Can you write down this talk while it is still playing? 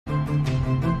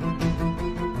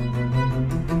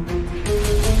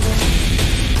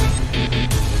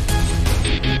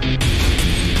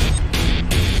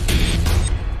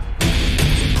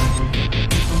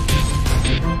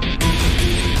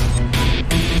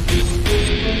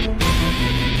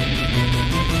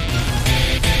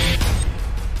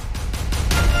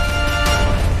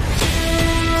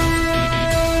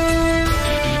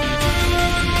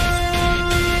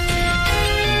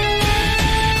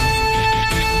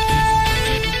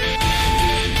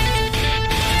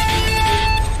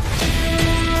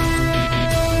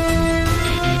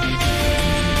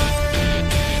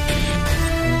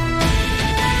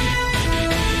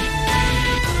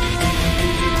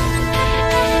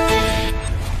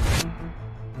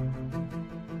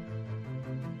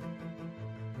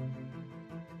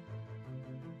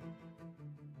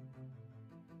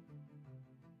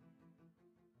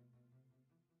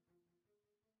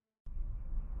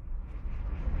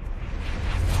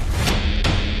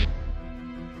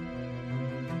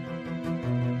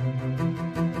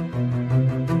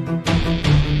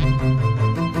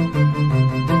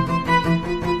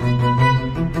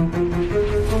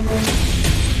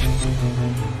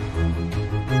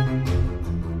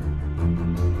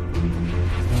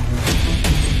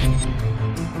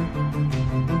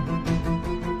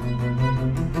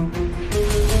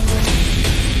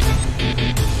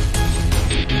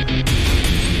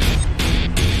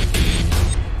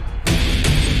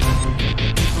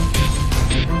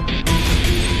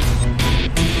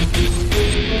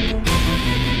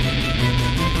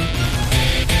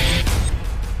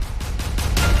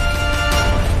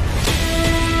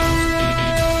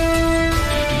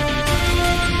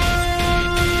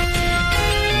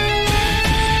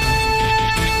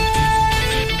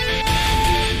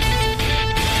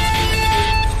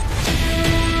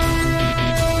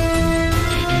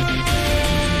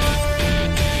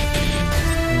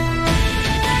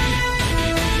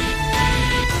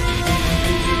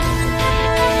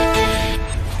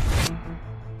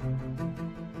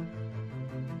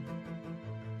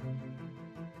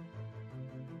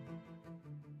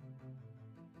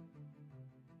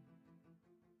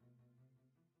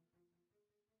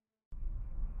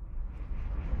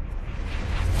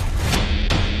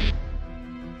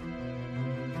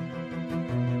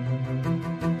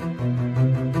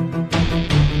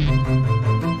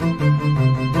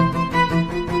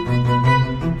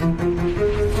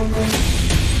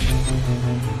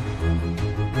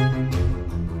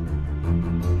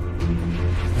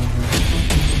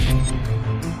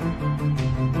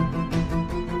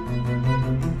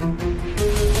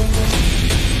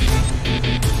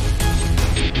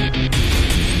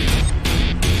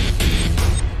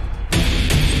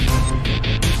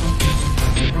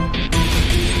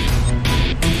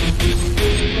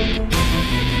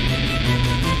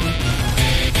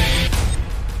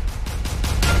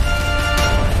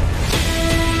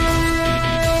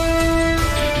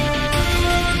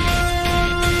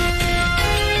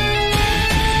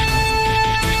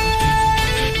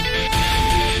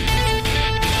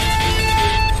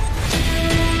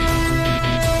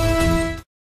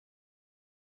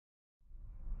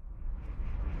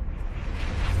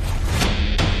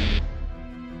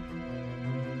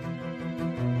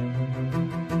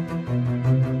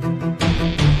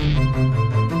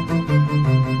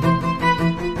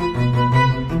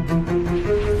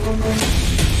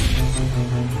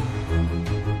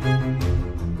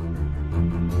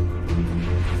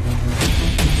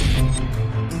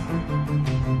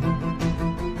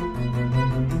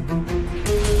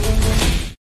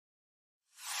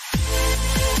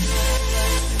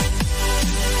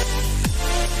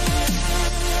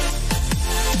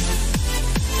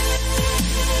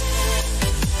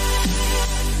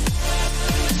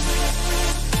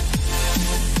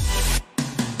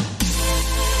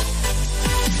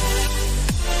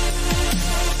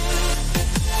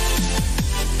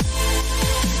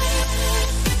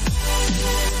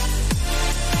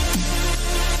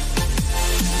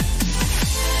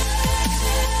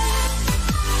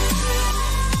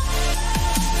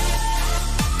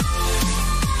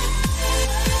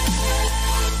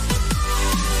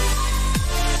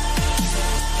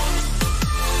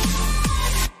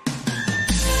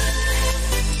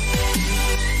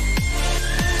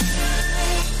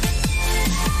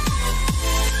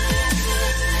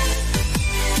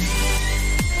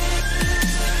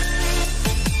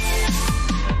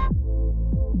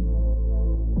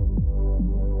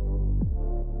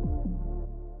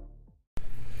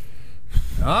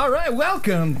All right,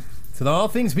 welcome to the All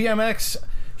Things BMX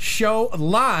show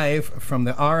live from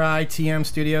the RITM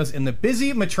studios in the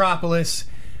busy metropolis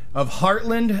of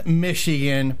Heartland,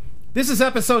 Michigan. This is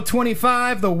episode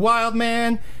 25, The Wild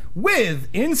Man, with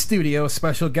in-studio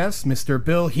special guest Mr.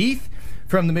 Bill Heath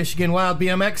from the Michigan Wild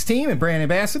BMX team and brand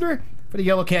ambassador for the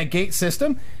Yellow Cat Gate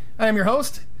system. I am your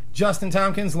host, Justin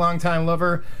Tompkins, longtime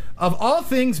lover of all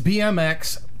things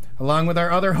BMX, along with our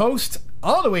other host,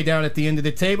 all the way down at the end of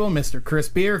the table, Mr. Chris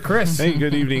Beer. Chris. Hey,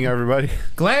 good evening, everybody.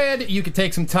 Glad you could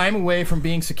take some time away from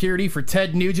being security for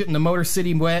Ted Nugent and the Motor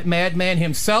City Madman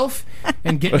himself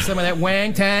and getting some of that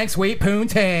wang tang, sweet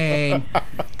poontang.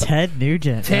 Ted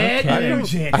Nugent.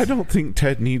 Nugent. I don't think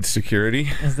Ted needs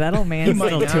security. Is that old man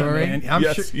still touring? I'm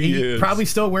Yes, sure he is. Probably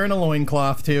still wearing a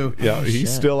loincloth, too. Yeah, he's shit.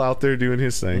 still out there doing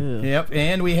his thing. Ugh. Yep,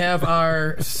 and we have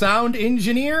our sound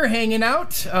engineer hanging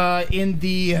out in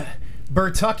the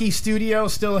Bertucky studio,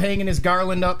 still hanging his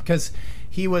garland up because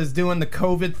he was doing the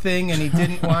COVID thing and he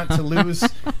didn't want to lose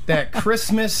that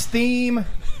Christmas theme.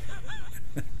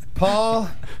 Paul,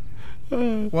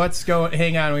 what's going?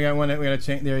 Hang on, we got to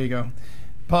change. There you go,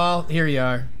 Paul. Here you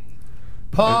are,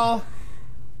 Paul.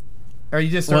 Are you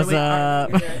just What's early?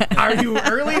 up? Are you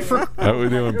early for? How we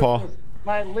doing, Paul?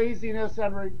 My laziness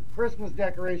and Christmas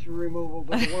decoration removal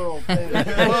to the world.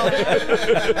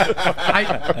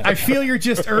 I feel you're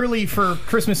just early for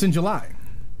Christmas in July.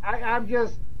 I'm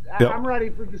Yep. ready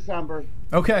for December.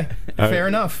 Okay, fair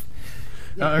enough.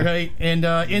 All right, and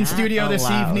in studio this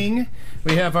allowed. evening,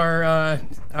 we have our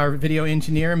video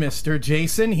engineer, Mr.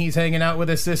 Jason. He's hanging out with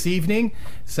us this evening,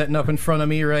 setting up in front of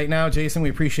me right now. Jason, we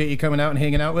appreciate you coming out and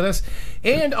hanging out with us.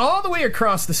 And all the way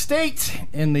across the state,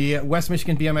 in the West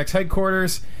Michigan BMX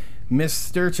headquarters,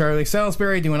 Mr. Charlie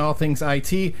Salisbury, doing all things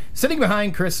IT. Sitting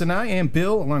behind Chris and I, and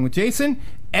Bill, along with Jason,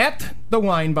 at the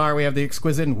wine bar, we have the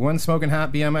exquisite and one smoking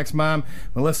hot BMX mom,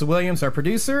 Melissa Williams, our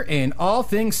producer, and all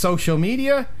things social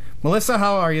media. Melissa,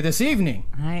 how are you this evening?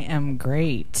 I am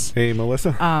great. Hey,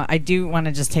 Melissa. I do want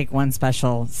to just take one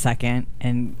special second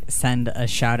and send a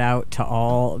shout out to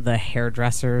all the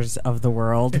hairdressers of the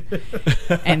world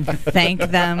and thank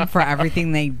them for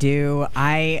everything they do.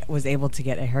 I was able to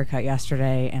get a haircut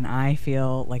yesterday and I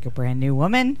feel like a brand new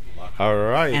woman. All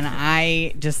right. And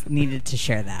I just needed to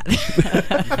share that.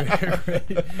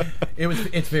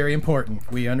 It's very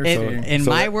important. We understand. In So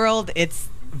my that- world, it's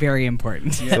very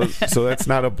important. So that's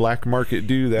not a black market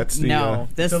do. That's the. No,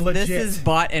 this legit. is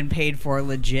bought and paid for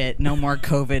legit. No more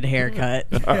COVID haircut.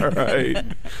 All right.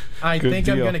 I Good think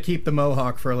I'm deal. going to keep the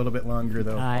mohawk for a little bit longer,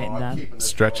 though.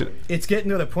 Stretch it. It's getting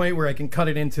to the point where I can cut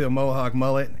it into a mohawk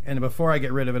mullet, and before I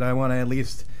get rid of it, I want to at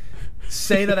least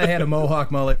say that I had a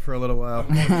mohawk mullet for a little while.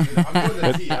 I'm going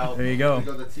the TL. There you go. I'm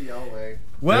going to go the TL way.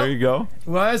 Well, There you go.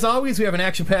 Well, as always, we have an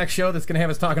action-packed show that's going to have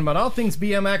us talking about all things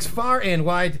BMX far and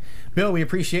wide. Bill, we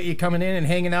appreciate you coming in and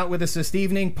hanging out with us this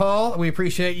evening. Paul, we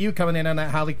appreciate you coming in on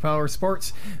that Holly Power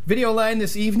Sports video line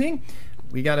this evening.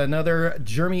 We got another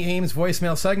Jeremy Ames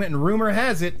voicemail segment, and rumor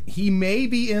has it he may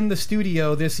be in the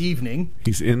studio this evening.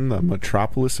 He's in the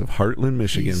metropolis of Heartland,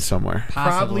 Michigan, somewhere.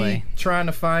 Probably Possibly. trying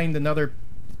to find another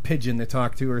pigeon to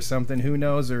talk to or something. Who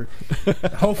knows? Or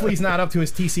hopefully he's not up to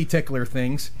his TC Tickler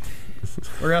things.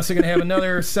 We're also going to have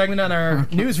another segment on our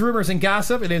news, rumors, and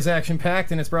gossip. It is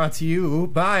action-packed, and it's brought to you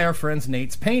by our friends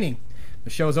Nate's Painting. The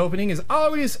show's opening is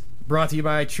always brought to you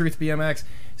by Truth BMX.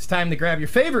 It's time to grab your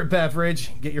favorite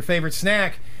beverage, get your favorite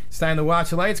snack. It's time to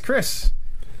watch the lights. Chris,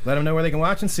 let them know where they can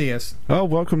watch and see us. Well,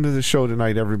 welcome to the show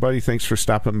tonight, everybody. Thanks for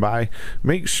stopping by.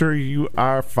 Make sure you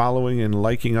are following and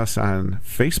liking us on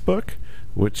Facebook,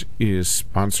 which is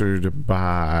sponsored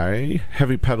by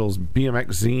Heavy Pedals BMX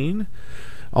Zine.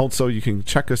 Also, you can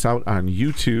check us out on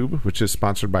YouTube, which is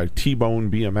sponsored by T-Bone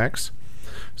BMX.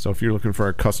 So if you're looking for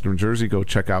a custom jersey, go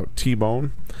check out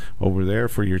T-Bone over there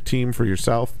for your team, for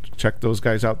yourself. Check those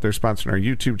guys out. They're sponsoring our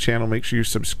YouTube channel. Make sure you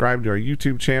subscribe to our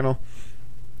YouTube channel,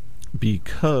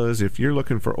 because if you're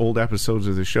looking for old episodes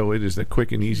of the show, it is the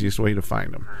quick and easiest way to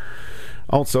find them.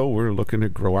 Also, we're looking to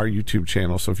grow our YouTube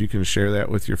channel, so if you can share that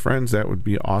with your friends, that would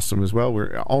be awesome as well.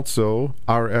 We're also,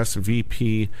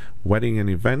 RSVP Wedding and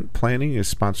Event Planning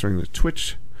is sponsoring the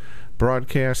Twitch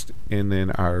broadcast, and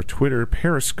then our Twitter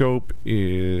Periscope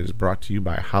is brought to you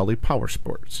by Holly Power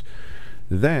Sports.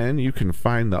 Then you can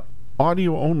find the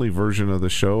audio-only version of the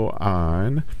show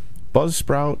on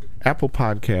Buzzsprout, Apple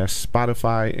Podcasts,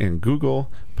 Spotify, and Google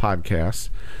Podcasts.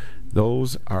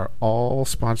 Those are all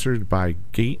sponsored by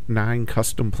Gate 9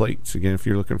 Custom Plates. Again, if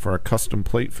you're looking for a custom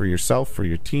plate for yourself, for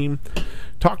your team,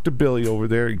 talk to Billy over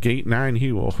there at Gate 9.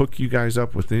 He will hook you guys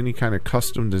up with any kind of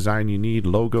custom design you need,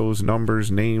 logos,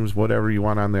 numbers, names, whatever you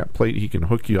want on that plate. He can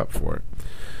hook you up for it.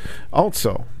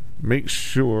 Also, make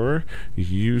sure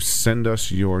you send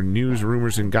us your news,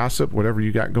 rumors, and gossip, whatever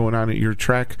you got going on at your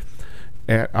track,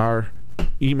 at our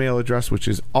email address, which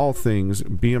is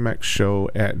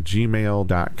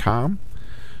allthingsbmxshow@gmail.com.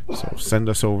 So send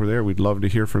us over there. We'd love to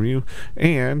hear from you.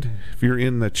 And if you're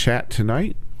in the chat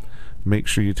tonight, make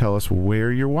sure you tell us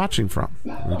where you're watching from.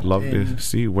 We'd love to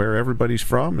see where everybody's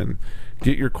from and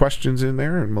get your questions in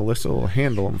there, and Melissa will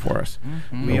handle them for us.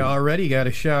 We already got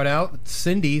a shout out.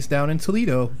 Cindy's down in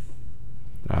Toledo.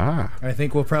 Ah. I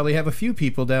think we'll probably have a few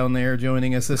people down there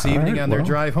joining us this All evening right, on their well.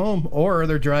 drive home or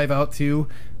their drive out to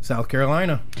South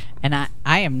Carolina. And I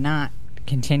am not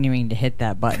continuing to hit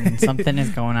that button. Something is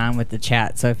going on with the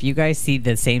chat. So if you guys see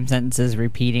the same sentences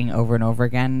repeating over and over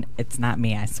again, it's not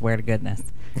me, I swear to goodness.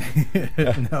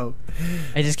 No.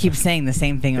 I just keep saying the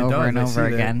same thing over does, and I over see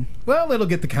that. again. Well, it'll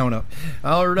get the count up.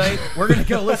 All right, we're going to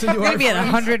go listen to We're our going to be at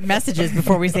friends. 100 messages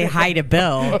before we say hi to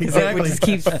Bill. 'Cause Exactly. It just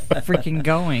keeps freaking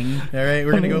going. All right,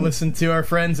 we're going to go listen to our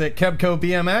friends at Kebco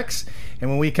BMX, and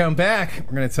when we come back,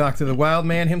 we're going to talk to the wild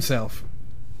man himself.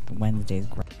 Wednesday's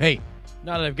great. Hey,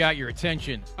 now that I've got your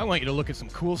attention, I want you to look at some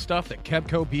cool stuff that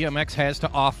Kebco BMX has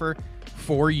to offer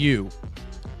for you.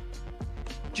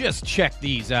 Just check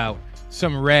these out.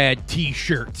 Some rad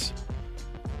t-shirts.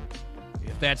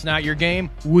 If that's not your game,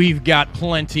 we've got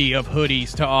plenty of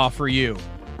hoodies to offer you.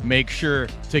 Make sure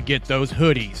to get those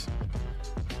hoodies.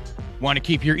 Want to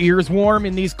keep your ears warm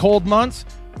in these cold months?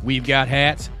 We've got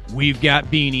hats, we've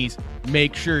got beanies.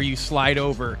 Make sure you slide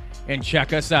over and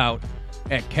check us out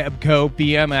at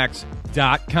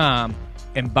KebcoBMX.com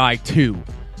and buy 2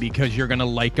 because you're going to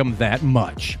like them that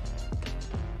much.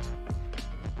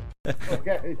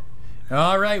 Okay.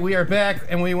 All right, we are back,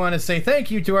 and we want to say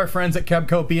thank you to our friends at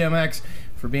Kebco BMX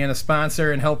for being a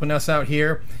sponsor and helping us out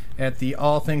here at the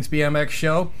All Things BMX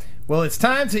show. Well, it's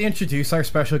time to introduce our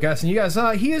special guest, and you guys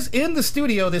saw he is in the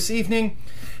studio this evening,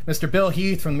 Mr. Bill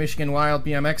Heath from the Michigan Wild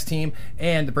BMX team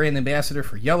and the brand ambassador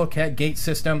for Yellow Cat Gate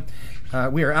System.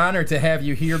 We are honored to have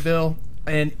you here, Bill,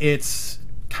 and it's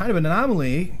kind of an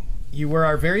anomaly. You were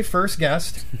our very first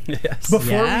guest. Yes. Before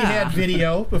we Yeah. had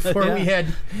video, before we had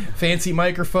fancy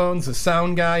microphones, a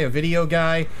sound guy, a video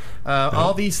guy,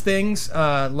 all these things,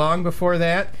 long before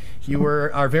that, you were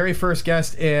our very first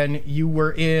guest, and you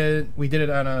were we did it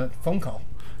on a phone call.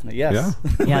 Yes.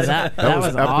 Yeah. Yeah, that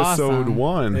was episode awesome.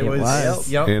 1. It was.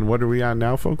 Yep. Yep. And what are we on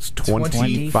now, folks?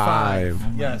 25. Oh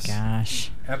my Yes. gosh.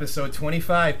 Episode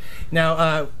 25.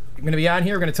 Now, we're going to be on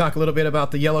here. We're going to talk a little bit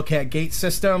about the Yellow Cat Gate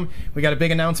System. We got a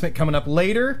big announcement coming up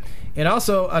later. And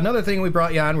also, another thing we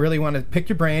brought you on, really want to pick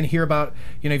your brain, hear about,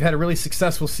 you've had a really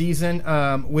successful season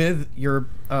with your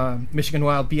Michigan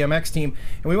Wild BMX team.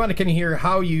 And we want to kind of hear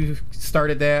how you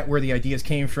started that, where the ideas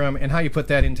came from, and how you put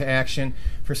that into action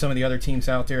for some of the other teams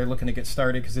out there looking to get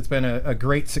started, because it's been a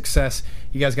great success.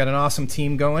 You guys got an awesome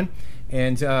team going.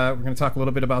 And we're going to talk a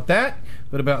little bit about that, a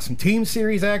little about some team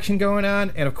series action going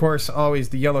on, and of course, always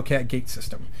the Yellow Cat Gate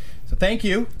System. So thank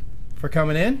you for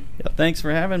coming in. Yeah, thanks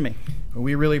for having me.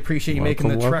 We really appreciate you making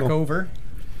the Welcome, trek welcome. over.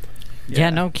 Yeah,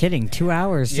 no kidding. 2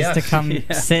 hours just to Yes. come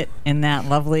Yeah. sit in that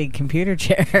lovely computer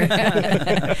chair.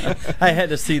 I had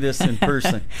to see this in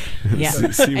person. Yeah.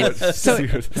 See what, So, see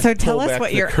what- so tell pull us back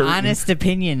what the your curtain. honest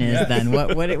opinion is then.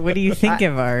 What do you think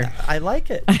of our? I like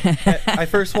it. I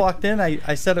first walked in,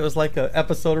 I said it was like an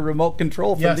episode of Remote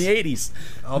Control from Yes. the 80s.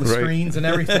 All the Right. screens and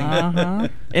everything. Uh-huh.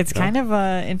 It's kind of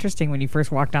interesting when you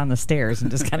first walk down the stairs and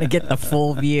just kind of get the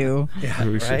full view. Yeah.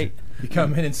 We should- Right? You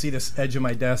come in and see this edge of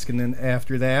my desk, and then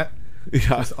after that, Yeah.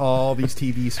 just all these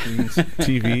TV screens.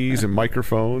 TVs and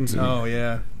microphones and Oh,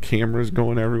 yeah. cameras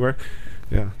going everywhere.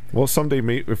 Yeah. Well, someday,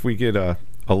 mate, if we get a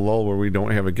lull where we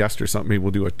don't have a guest or something, maybe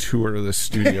we'll do a tour of the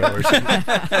studio or something.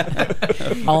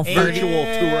 All Virtual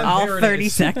 30, tour. all There it 30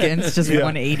 is. seconds, just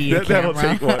 180 a That'll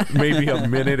camera. take, what, maybe a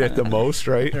minute at the most,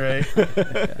 right? Right.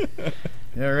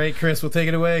 All right, Chris, we'll take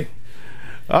it away.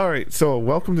 All right, so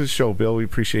welcome to the show, Bill. We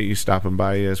appreciate you stopping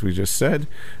by, as we just said.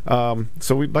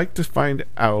 So we'd like to find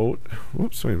out.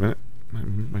 Whoops, wait a minute.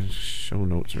 My show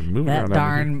notes are moving That around.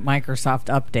 darn Microsoft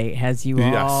update has you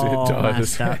Yes, all it does.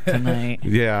 messed up tonight.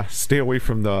 Yeah, stay away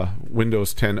from the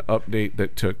Windows 10 update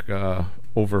that took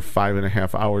over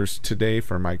 5.5 hours today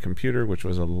for my computer, which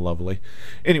was a lovely.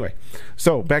 Anyway,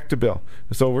 so back to Bill.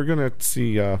 So we're gonna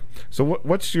see. So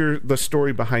what's the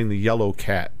story behind the Yellow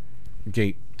Cat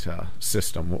Gate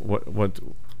system?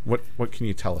 What can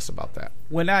you tell us about that?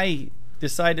 When I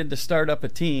decided to start up a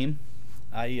team,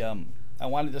 I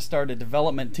wanted to start a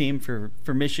development team for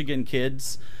Michigan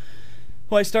kids.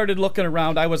 Well, I started looking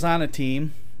around. I was on a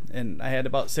team, and I had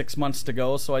about 6 months to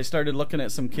go, so I started looking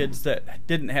at some kids that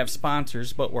didn't have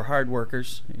sponsors but were hard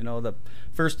workers, the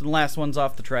first and last ones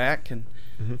off the track. And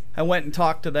I went and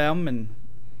talked to them and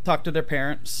talked to their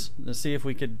parents to see if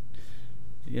we could,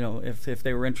 if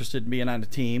they were interested in being on a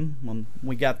team. When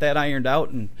we got that ironed out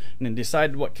and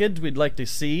decided what kids we'd like to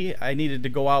see, I needed to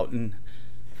go out and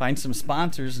find some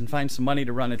sponsors and find some money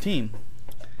to run a team.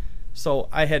 So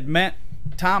I had met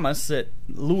Thomas at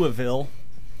Louisville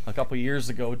a couple years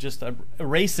ago, just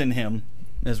racing him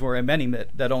is where I met him,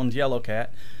 that owns Yellow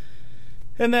Cat.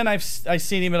 And then I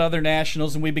seen him at other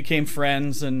nationals, and we became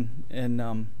friends,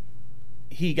 and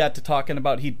he got to talking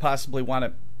about he'd possibly want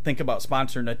to think about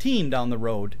sponsoring a team down the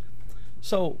road.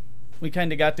 So we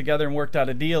kind of got together and worked out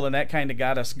a deal, and that kind of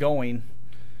got us going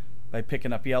by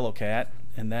picking up Yellow Cat.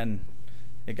 And then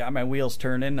it got my wheels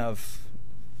turning of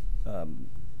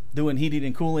doing heating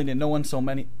and cooling and knowing so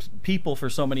many people for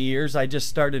so many years. I just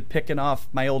started picking off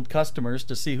my old customers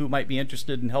to see who might be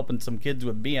interested in helping some kids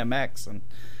with BMX, and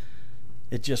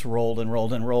it just rolled and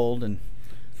rolled and rolled, and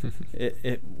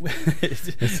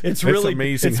it's really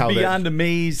amazing. It's how beyond that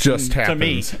amazing just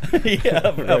happens. to me.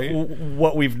 Of Right?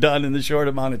 what we've done in the short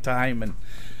amount of time, and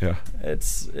Yeah.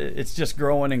 it's just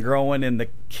growing and growing, and the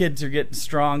kids are getting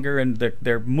stronger, and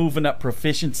they're moving up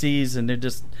proficiencies, and they're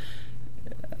just,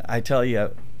 I tell you,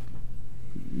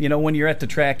 when you're at the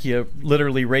track, you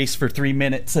literally race for 3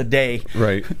 minutes a day.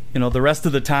 Right. The rest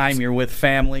of the time you're with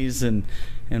families and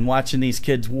watching these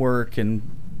kids work and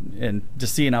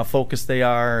just seeing how focused they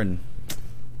are. And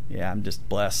yeah, I'm just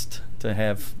blessed to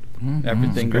have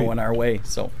everything Great. going our way.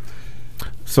 So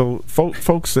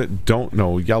folks that don't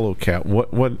know Yellow Cat,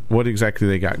 what exactly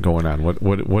they got going on?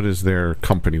 What is their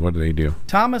company? What do they do?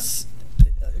 Thomas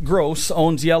Gross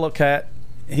owns Yellow Cat.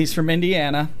 He's from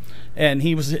Indiana. And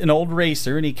he was an old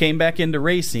racer, and he came back into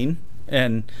racing,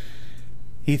 and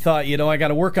he thought, I got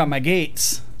to work on my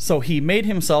gates. So he made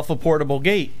himself a portable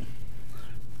gate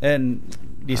and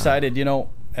decided,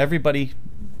 everybody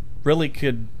really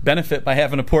could benefit by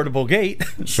having a portable gate.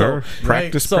 Sure. So,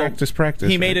 Practice.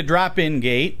 He made a drop-in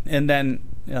gate, and then,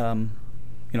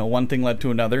 one thing led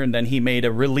to another, and then he made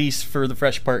a release for the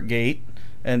Fresh Park gate,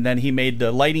 and then he made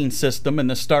the lighting system and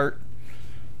the start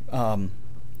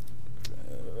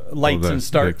lights and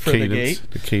start for the gate.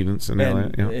 The cadence and all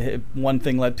that, yeah. One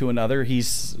thing led to another.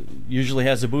 He's usually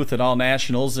has a booth at all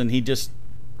nationals, and he just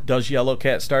does Yellow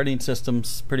Cat starting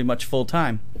systems pretty much full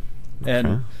time.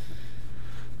 And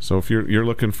so if you're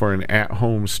looking for an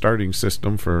at-home starting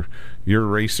system for your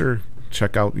racer,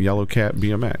 check out Yellow Cat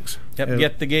BMX. Yep,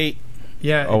 Get the Gate.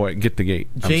 Yeah. Oh, wait, Get the Gate.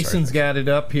 Jason's got it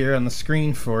up here on the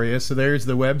screen for you. So there's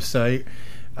the website,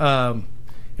 and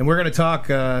we're going to talk.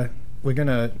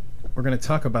 We're going to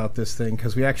talk about this thing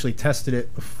because we actually tested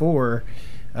it before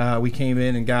we came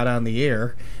in and got on the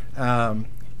air,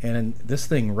 and this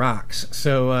thing rocks.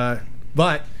 So,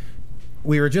 but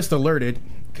we were just alerted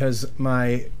because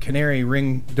my canary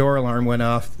ring door alarm went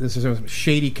off. This is a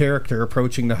shady character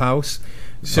approaching the house.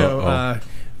 So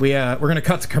we're going to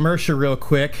cut to commercial real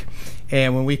quick,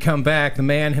 and when we come back, the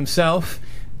man himself,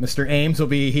 Mr. Ames, will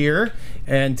be here,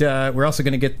 and we're also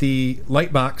going to get the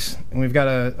light box, and we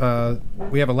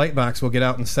have a light box we'll get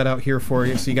out and set out here for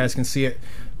you so you guys can see it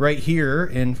right here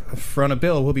in front of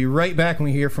Bill. We'll be right back when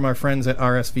we hear from our friends at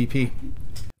RSVP.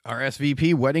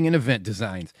 RSVP Wedding and Event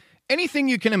Designs. Anything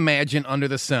you can imagine under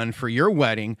the sun for your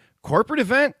wedding, corporate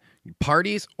event,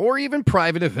 parties, or even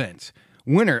private events.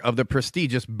 Winner of the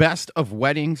prestigious Best of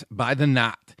Weddings by The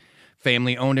Knot.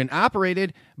 Family owned and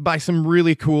operated by some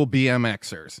really cool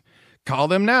BMXers. Call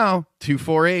them now,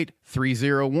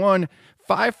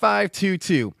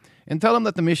 248-301-5522, and tell them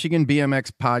that the Michigan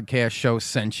BMX Podcast Show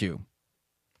sent you.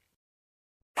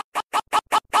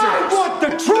 I want the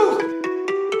truth!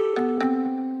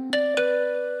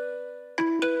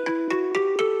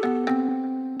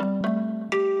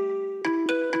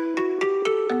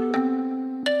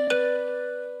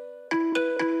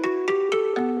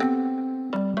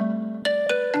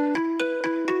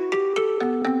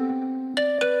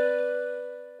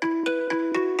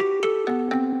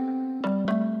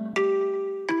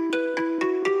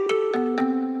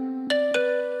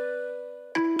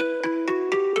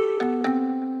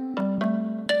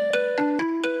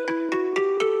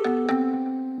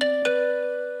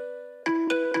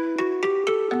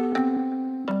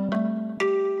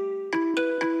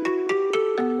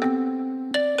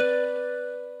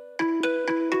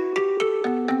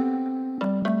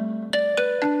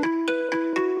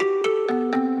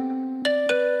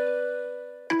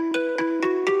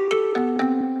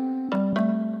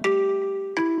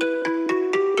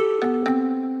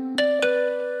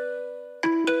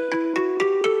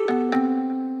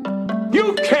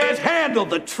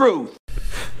 the truth.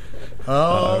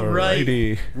 All right.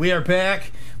 Alrighty. We are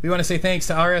back. We want to say thanks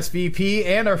to RSVP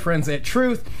and our friends at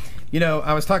Truth. You know,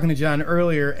 I was talking to John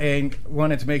earlier and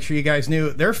wanted to make sure you guys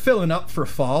knew they're filling up for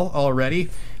fall already.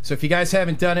 So if you guys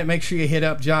haven't done it, make sure you hit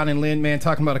up John and Lynn, man,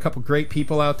 talking about a couple great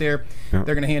people out there. Yeah.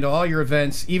 They're going to handle all your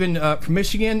events, even from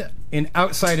Michigan and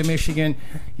outside of Michigan.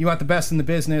 You want the best in the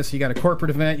business. You got a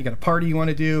corporate event. You got a party you want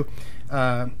to do.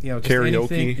 Just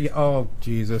Karaoke. anything. Oh,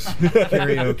 Jesus.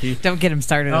 Karaoke. Don't get him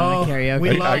started on the karaoke.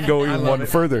 we I go even love one it.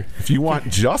 further. If you want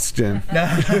Justin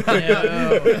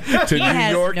to He New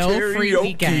has York no free karaoke,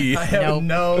 weekends. I have Nope.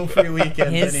 no free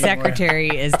weekends His anymore. secretary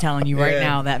is telling you right Yeah.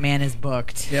 now that man is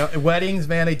booked. Yeah, weddings,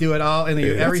 man, they do it all, and they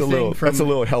do that's everything from that's a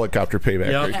little helicopter payback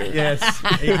Yep, right there.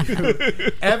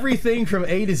 yes. Everything from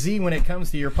A to Z when it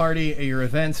comes to your party, your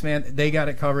events, man, they got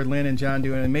it covered. Lynn and John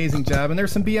do an amazing job. And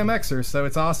there's some BMXers, so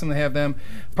it's awesome to have them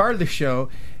part of the show.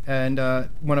 And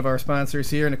one of our sponsors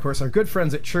here, and of course our good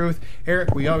friends at Truth.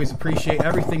 Eric, we always appreciate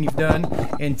everything you've done.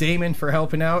 And Damon for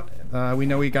helping out. We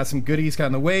know we got some goodies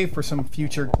on the way for some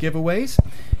future giveaways.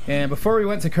 And before we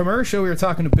went to commercial, we were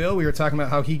talking to Bill. We were talking about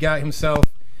how he got himself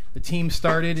the team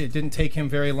started. It didn't take him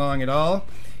very long at all.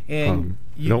 And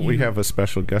Don't we have a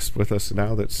special guest with us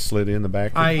now that slid in the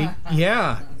back?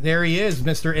 Yeah, there he is,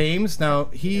 Mr. Ames. Now,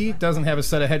 he doesn't have a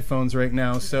set of headphones right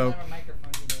now, so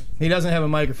he doesn't have a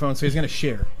microphone, so he's going to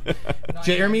share.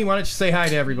 Jeremy, why don't you say hi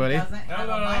to everybody? have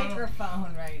a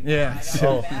microphone right Yeah,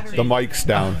 so the mic's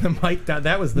down. the mic,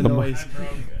 that was the noise.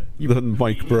 The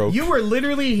mic broke. You were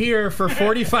literally here for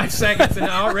 45 seconds and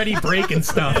already breaking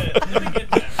stuff.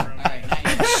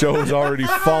 Show's already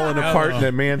falling apart, and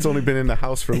that man's only been in the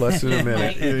house for less than a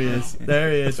minute. There he is.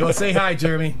 There he is. Well, say hi,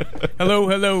 Jeremy. Hello,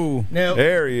 hello. Now,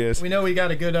 There he is. we know we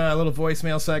got a good little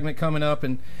voicemail segment coming up,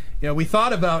 and we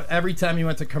thought about every time you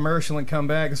went to commercial and come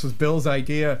back. This was Bill's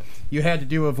idea. You had to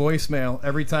do a voicemail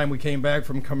every time we came back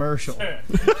from commercial,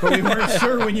 but we weren't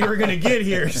sure when you were going to get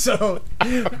here, so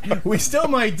we still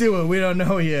might do it. We don't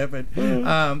know yet.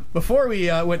 But before we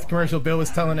went to commercial, Bill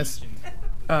was telling us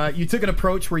you took an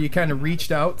approach where you kind of reached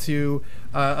out to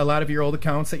a lot of your old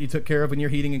accounts that you took care of in your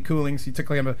heating and cooling. So you took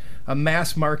like a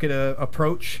mass market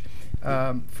approach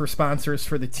for sponsors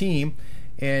for the team.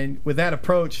 And with that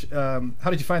approach, how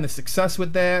did you find the success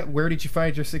with that? Where did you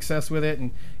find your success with it?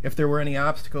 And if there were any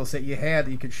obstacles that you had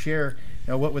that you could share,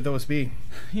 what would those be?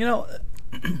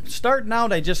 Starting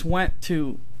out, I just went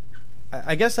to,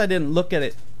 I guess I didn't look at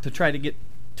it to try to get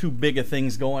too big of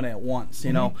things going at once,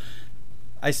 you know.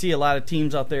 I see a lot of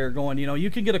teams out there going,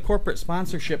 you could get a corporate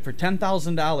sponsorship for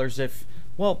 $10,000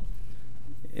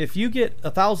 if you get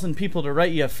 1,000 people to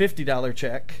write you a $50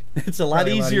 check, it's a lot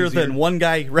easier than one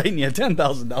guy writing you a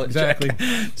 $10,000 Exactly.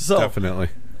 check. So Definitely.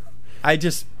 I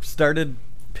just started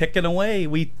picking away.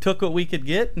 We took what we could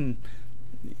get, and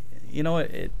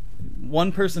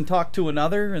one person talked to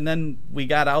another, and then we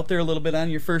got out there a little bit on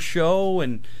your first show,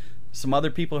 and some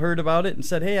other people heard about it and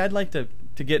said, hey, I'd like to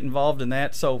get involved in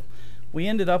that. So we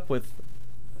ended up with,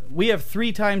 we have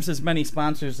 3 times as many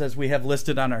sponsors as we have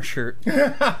listed on our shirt.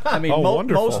 I mean,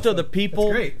 wonderful. most of the people,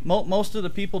 That's great. most of the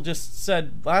people just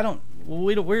said,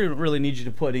 we don't really need you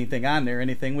to put anything on there,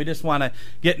 anything. We just want to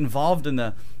get involved in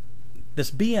this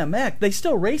BMX. They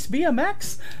still race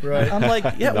BMX? Right. I'm like,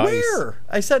 yeah, Nice. where?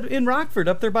 I said, in Rockford,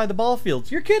 up there by the ball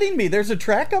fields. You're kidding me. There's a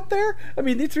track up there? I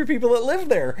mean, these are people that live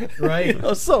there. Right.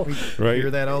 So Right.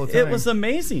 Hear that all the time. it was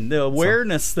amazing, the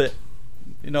awareness that,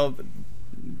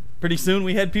 pretty soon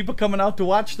we had people coming out to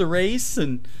watch the race,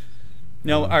 and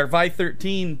our Vi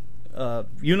 13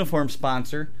 uniform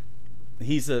sponsor,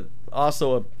 he's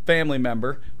also a family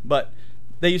member, but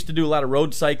they used to do a lot of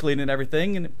road cycling and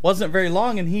everything, and it wasn't very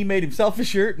long, and he made himself a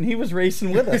shirt, and he was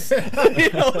racing with us.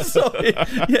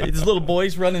 His little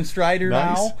boy's running Strider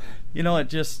Nice. now. It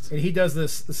just And he does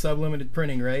this sublimited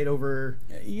printing, right? Over.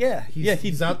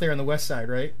 He's out there on the west side,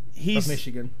 right? He's- of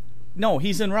Michigan. No,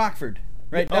 he's in Rockford,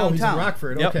 right Oh, downtown. he's in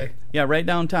Rockford, Yep. okay. Yeah, right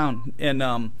downtown.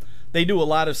 And they do a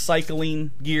lot of cycling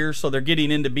gear, so they're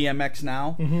getting into BMX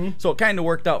now. Mm-hmm. So it kind of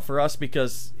worked out for us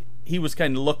because he was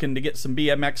kind of looking to get some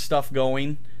BMX stuff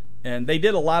going. And they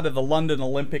did a lot of the London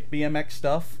Olympic BMX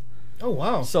stuff. Oh,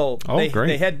 wow. So great.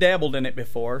 they had dabbled in it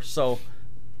before. So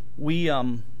we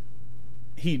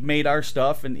he made our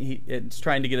stuff, and it's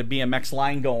trying to get a BMX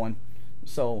line going.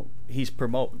 So he's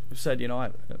said,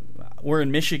 we're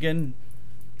in Michigan.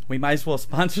 We might as well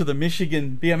sponsor the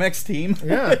Michigan BMX team.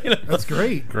 Yeah, that's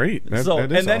great. Great. That is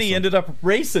and then he awesome. ended up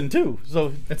racing too.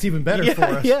 So That's even better yeah, for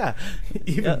us. yeah,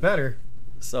 Even Yeah. better.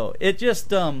 So it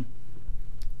just it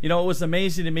was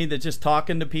amazing to me that just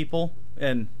talking to people,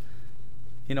 and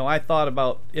I thought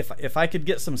about if I could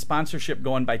get some sponsorship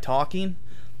going by talking,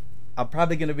 I'm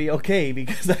probably going to be okay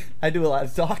because I do a lot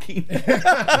of talking.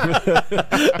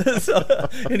 So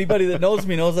anybody that knows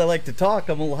me knows I like to talk.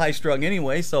 I'm a little high strung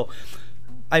anyway, so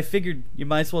I figured you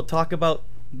might as well talk about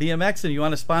BMX and you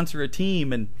want to sponsor a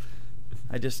team. And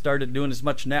I just started doing as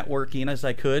much networking as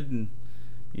I could. And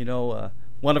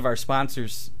one of our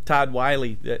sponsors, Todd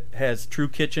Wiley, that has True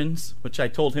Kitchens, which I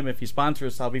told him if you sponsor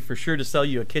us, I'll be for sure to sell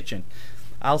you a kitchen.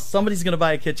 Somebody's going to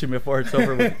buy a kitchen before it's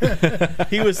over with.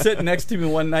 He was sitting next to me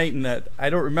one night, and I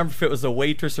don't remember if it was a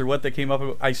waitress or what that came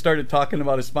up. I started talking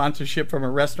about a sponsorship from a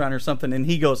restaurant or something, and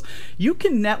he goes, "You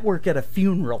can network at a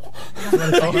funeral."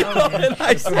 And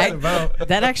I said,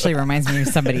 That actually reminds me of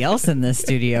somebody else in this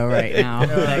studio right now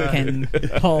that can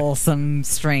pull some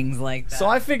strings like that. So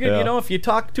I figured, if you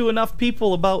talk to enough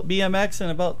people about BMX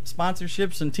and about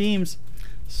sponsorships and teams,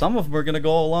 some of them are going to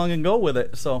go along and go with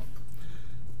it. So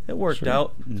it worked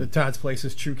out. So Todd's place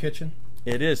is True Kitchen.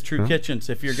 It is True Kitchens.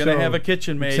 If you're going to have a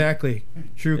kitchen made, exactly,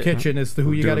 True Kitchen is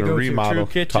who you got to go remodel. to.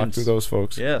 True Kitchens. Talk to those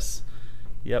folks. Yes.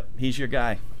 Yep. He's your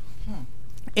guy.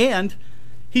 And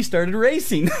he started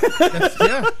racing.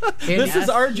 This is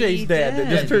RJ's dad that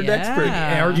just turned expert.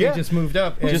 And RJ just moved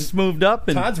up.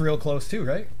 And Todd's real close too,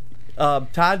 right?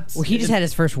 Todd's. Well, he just had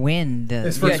his first win.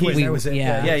 His first win. That was it.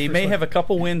 Yeah, he may have a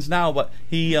couple wins now, but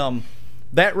he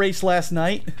that race last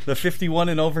night, the 51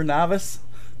 and over novice,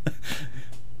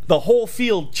 the whole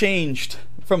field changed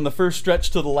from the first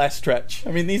stretch to the last stretch.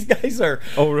 I mean, these guys are.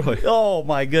 Oh, really? Oh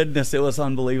my goodness, it was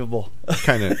unbelievable.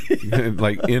 Kind of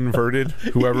like inverted.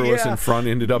 Whoever was in front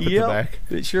ended up at the back.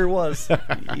 It sure was.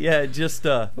 Yeah, just.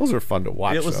 Those are fun to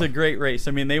watch. It was a great race.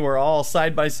 I mean, they were all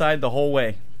side by side the whole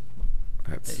way.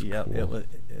 That's cool. It was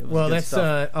well, good that's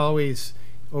stuff. Always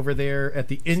over there at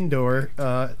the indoor,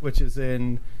 which is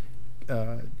in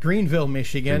Greenville,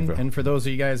 Michigan. Greenville. And for those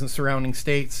of you guys in surrounding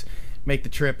states, make the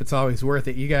trip. It's always worth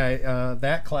it. You guys,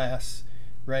 that class,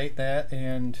 right? That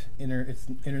and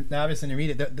novice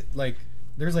intermediate.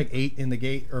 There's like 8 in the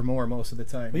gate or more most of the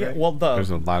time. Yeah, right? well,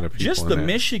 there's a lot of people. Just in the that.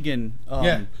 Michigan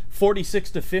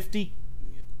 46 to 50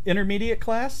 intermediate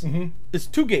class is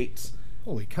 2 gates.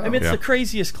 Holy cow! I mean, it's the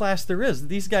craziest class there is.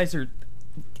 These guys are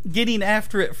getting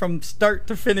after it from start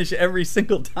to finish every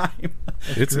single time.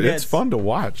 It's fun to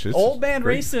watch. It's old man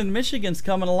great. racing in Michigan's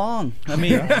coming along. I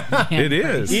mean, It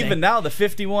is. even now the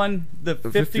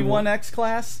 51X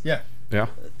class. Yeah.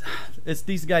 It's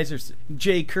these guys are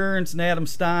Jay Kearns and Adam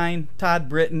Stein, Todd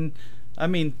Britton. I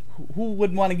mean, who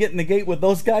wouldn't want to get in the gate with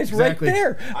those guys Exactly. right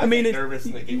there? I mean, nervous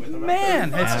in the gate with them.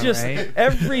 Man, it's just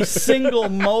every single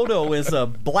moto is a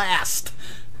blast.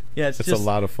 Yeah, it's It's just a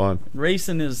lot of fun.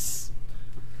 racing is,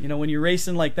 when you're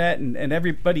racing like that and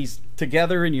everybody's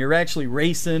together and you're actually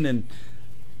racing, and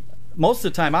most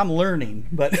of the time I'm learning,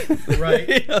 but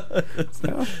Right. they're That's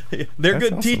good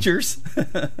awesome. teachers.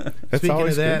 That's Speaking of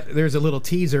always that, good. there's a little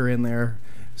teaser in there.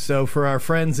 So for our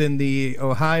friends in the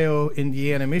Ohio,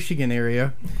 Indiana, Michigan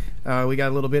area, we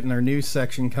got a little bit in our news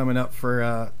section coming up for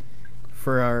a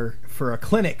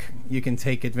clinic you can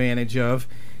take advantage of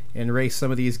and race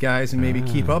some of these guys and maybe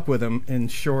keep up with them in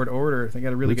short order. They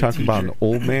got a really We good talking teacher. about an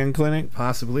old man clinic?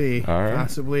 Possibly. All right.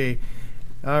 Possibly.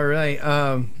 All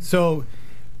right. So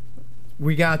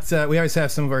we got we always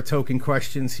have some of our token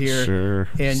questions here. Sure.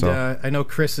 And So- I know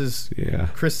Chris is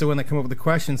the one that come up with the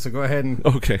questions, so go ahead and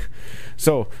Okay.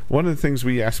 So one of the things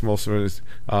we ask most of is,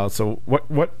 so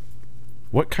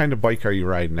what kind of bike are you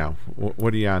riding now?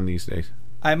 What are you on these days?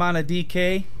 I'm on a DK.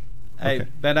 Okay.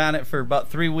 I've been on it for about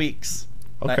 3 weeks.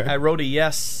 Okay. I rode a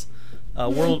Yes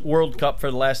World Cup for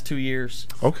the last 2 years,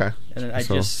 Okay. and I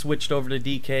So just switched over to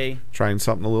DK. trying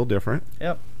something a little different.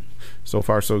 Yep. So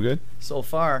far, so good. So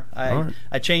far, All right.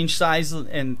 I changed size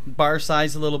and bar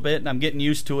size a little bit, and I'm getting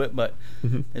used to it, but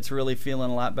it's really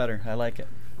feeling a lot better. I like it.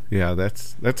 Yeah,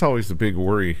 that's always the big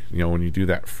worry. When you do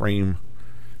that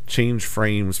change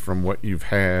frames from what you've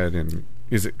had, and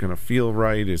is it going to feel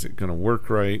right? Is it going to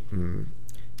work right? And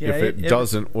Yeah, if it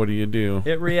doesn't, what do you do?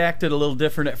 It reacted a little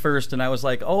different at first, and I was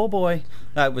like, oh boy.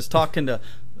 I was talking to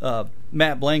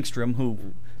Matt Blankstrom, who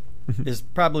is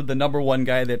probably the number one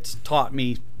guy that's taught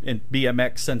me in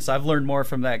BMX since I've learned more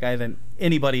from that guy than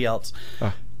anybody else.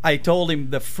 I told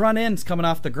him the front end's coming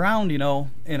off the ground,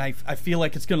 and I feel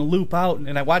like it's going to loop out.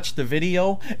 And I watched the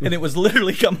video, and it was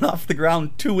literally coming off the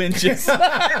ground 2 inches. Oh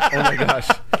my gosh.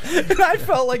 And I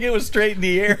felt like it was straight in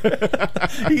the air.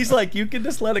 He's like, you can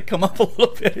just let it come up a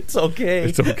little bit. It's okay.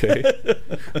 It's okay.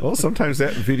 Well, sometimes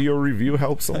that video review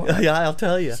helps a lot. Yeah, I'll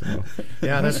tell you. So,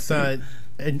 yeah, that's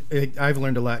I've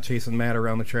learned a lot chasing Matt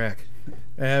around the track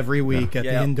every week at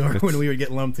the indoor when we would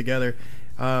get lumped together.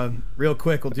 Real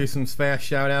quick, we'll do some fast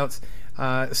shout outs.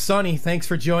 Sonny, thanks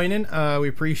for joining. We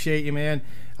appreciate you, man.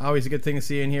 Always a good thing to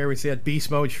see in here. We see that Beast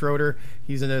Mode Schroeder.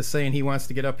 He's saying he wants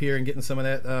to get up here and getting some of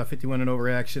that 51 and over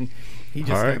action. He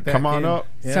just All right, got back come on in. up.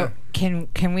 Yeah. So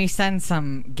can we send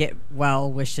some get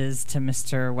well wishes to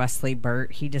Mr. Wesley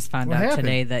Burt? He just found What out happened?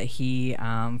 today that he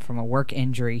from a work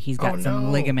injury, he's got Oh, some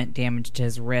no. ligament damage to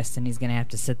his wrist, and he's going to have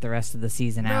to sit the rest of the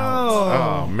season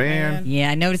out. Oh, man. Yeah,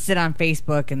 I noticed it on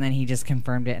Facebook, and then he just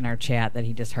confirmed it in our chat that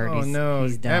he just heard Oh, he's, no.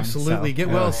 he's done. Absolutely. so. Get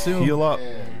well soon. Heal up.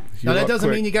 Now, Heal that up doesn't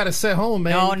quick. mean you got to sit home,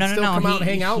 man. No, You no, can no, still no. come out and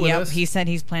hang out with yep, us. he said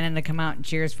he's planning to come out and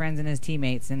cheer his friends and his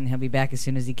teammates, and he'll be back as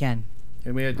soon as he can.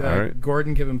 And we had All right.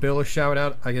 Gordon giving Bill a shout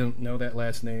out. I don't know that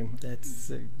last name.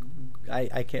 That's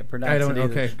I can't pronounce I don't- it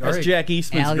either. okay, all That's right. Jack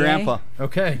Eastman's Allier? grandpa.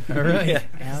 Okay, all right. Yeah.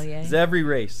 Hell yeah. It's every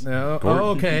race. No. Gordon. Oh,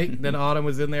 okay. Then Autumn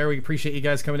was in there. We appreciate you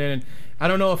guys coming in. And I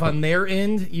don't know if on their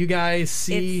end you guys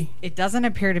see. It doesn't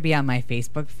appear to be on my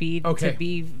Facebook feed Okay. to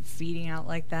be feeding out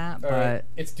like that, All but right.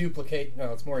 It's duplicate.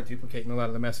 No, it's more duplicating a lot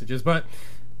of the messages. But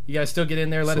you guys still get in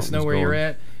there. Let us know Something's where you're going.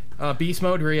 at. Beast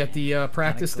Mode, we're at the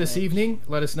practice this evening.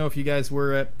 Let us know if you guys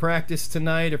were at practice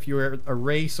tonight, if you were at a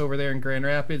race over there in Grand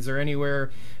Rapids or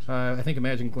anywhere. I think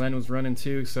Imagine Glenn was running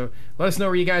too. So let us know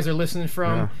where you guys are listening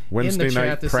from Yeah. Wednesday in the night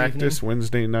chat this practice, evening.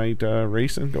 Wednesday night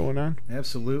racing going on.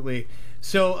 Absolutely.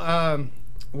 So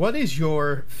what is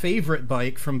your favorite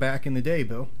bike from back in the day,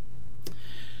 Bill?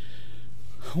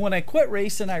 When I quit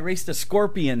racing, I raced a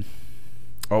Scorpion.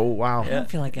 Oh, wow. I don't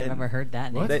feel like I've ever heard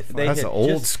that name. They That's had old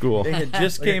just- school. They had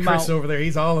just Look at came Chris out. over there.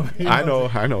 He's all of it. I know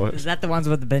Is it. that the ones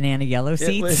with the banana yellow It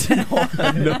seats? was-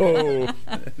 No.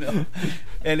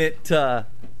 and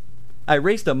I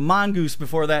raced a mongoose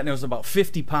before that, and it was about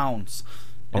 50 pounds.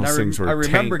 And Those things were I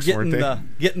remember tanks,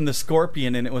 weren't getting the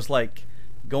Scorpion, and it was like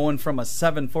going from a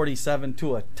 747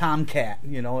 to a Tomcat.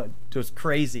 You know, it was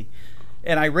crazy.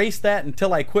 And I raced that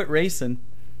until I quit racing,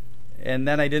 and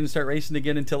then I didn't start racing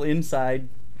again until Inside,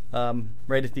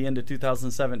 right at the end of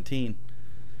 2017.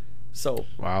 So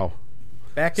Wow.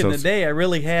 back in So the it's- day, I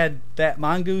really had that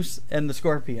mongoose and the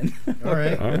Scorpion. All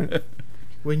right. All right.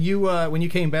 When you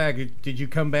came back, did you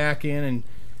come back in and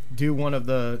do one of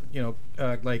the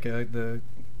the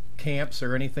camps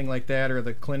or anything like that, or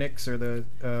the clinics or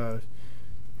the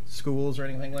schools or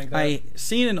anything like that? I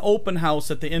seen an open house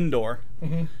at the indoor,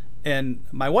 and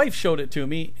my wife showed it to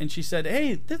me, and she said,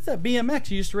 "Hey, that's that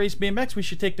BMX. You used to race BMX. We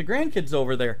should take the grandkids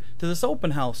over there to this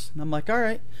open house." And I'm like, "All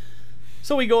right."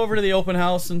 So we go over to the open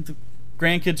house, and the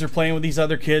grandkids are playing with these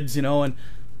other kids, you know, and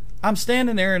I'm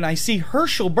standing there, and I see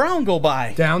Herschel Brown go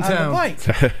by Downtown. on the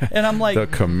bike, and I'm like, The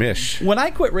commish. when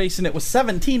I quit racing, it was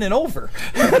 17 and over.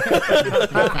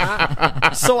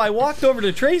 So I walked over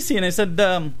to Tracy and I said,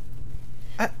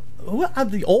 what,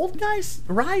 the old guys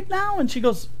ride now? And she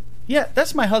goes, yeah,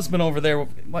 that's my husband over there.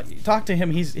 Talk to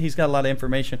him. He's got a lot of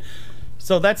information.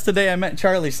 So that's the day I met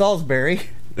Charlie Salisbury.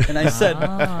 And I said,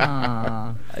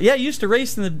 Ah. yeah, I used to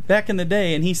race back in the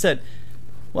day. And he said,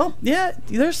 well, yeah,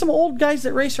 there's some old guys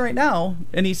that race right now.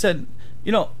 And he said,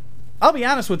 you know, I'll be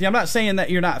honest with you. I'm not saying that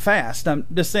you're not fast. I'm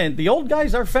just saying the old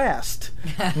guys are fast.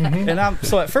 And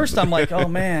so at first I'm like, oh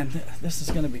man, this is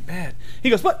going to be bad. He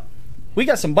goes, but we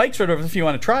got some bikes right over. If you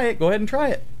want to try it, go ahead and try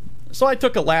it. So I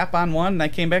took a lap on one, and I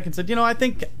came back and said, you know, I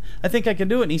think I can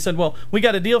do it. And he said, well, we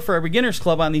got a deal for our beginners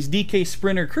club on these DK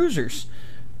Sprinter Cruisers.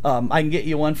 I can get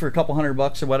you one for a couple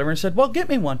 $100 or whatever. And I said, well, get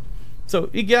me one. So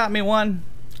he got me one.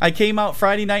 I came out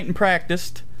Friday night and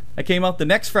practiced. I came out the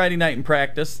next Friday night and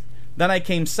practiced. Then I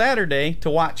came Saturday to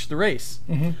watch the race.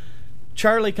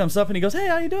 Charlie comes up and he goes, hey,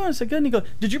 how you doing? I said, good. And he goes,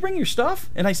 did you bring your stuff?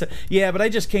 And I said, yeah, but I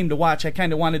just came to watch. I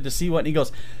kind of wanted to see what. And he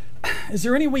goes, is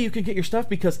there any way you could get your stuff?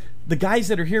 Because the guys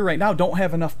that are here right now don't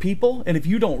have enough people. And if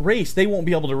you don't race, they won't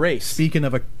be able to race. Speaking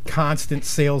of a constant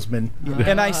salesman.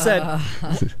 And I said,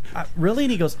 really?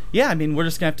 And he goes, yeah, I mean, we're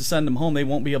just going to have to send them home. They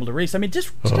won't be able to race. I mean,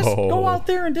 just go out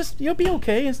there and just, you'll be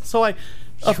okay. And so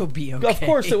You'll be okay. Of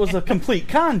course, it was a complete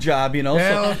con job, you know.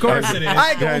 Well, so of course it is.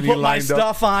 I go Yeah, and and you put my lined up.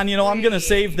 stuff on, you know, I'm going to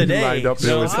save the You day. lined up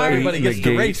there with so everybody eight gets in to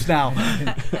the race gate. now.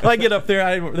 I get up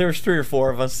there, there was 3 or 4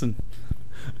 of us, and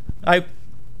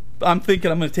I'm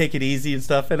thinking I'm going to take it easy and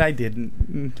stuff, and I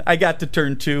didn't. I got to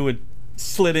turn 2 and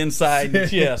slid inside and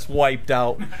just wiped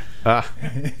out.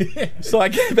 So I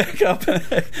get back up, and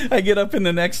I get up in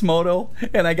the next moto,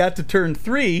 and I got to turn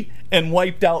 3 and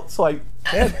wiped out. So I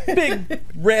had big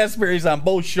raspberries on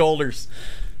both shoulders.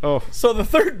 Oh, So the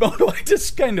third moto, I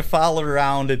just kind of followed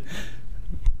around, and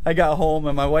I got home,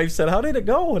 and my wife said, how did it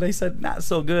go? And I said, not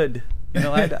so good. You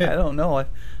know, I don't know.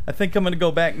 I think I'm going to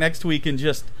go back next week and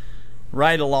just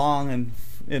ride along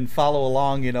and follow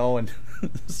along, you know. And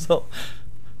so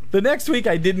The next week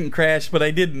I didn't crash, but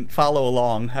I didn't follow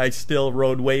along. I still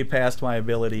rode way past my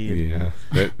ability.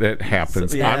 Yeah, that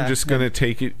happens. So, yeah. I'm just gonna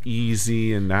take it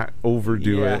easy and not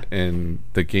overdo Yeah. it. And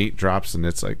the gate drops, and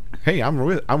it's like, hey, I'm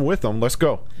with them. Let's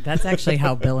go. That's actually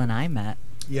how Bill and I met.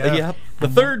 Yeah. Yep. The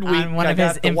third week, on one I of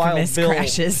got his the Wild infamous Bill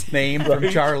crashes. name from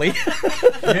Charlie.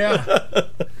 Yeah.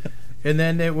 And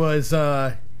then it was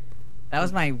That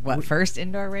was my first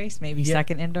indoor race, maybe Yeah.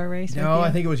 second indoor race. no, with you?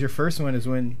 I think it was your first one is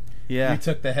when Yeah. you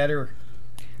took the header.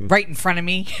 right in front of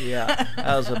me. Yeah,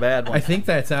 that was a bad one. I think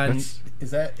that's on.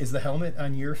 That's- Is the helmet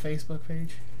on your Facebook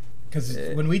page? Because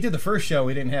when we did the first show,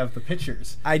 we didn't have the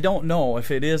pictures. I don't know if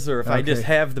it is or if I just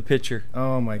Okay. have the picture.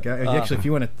 Oh my god! Actually, if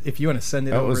you want to send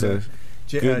it That over was to a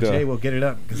Jay, good, Jay will get it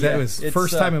up because yeah, that was it's,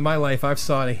 first time in my life I've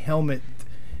saw a helmet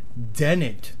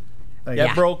dented. Like, Yeah,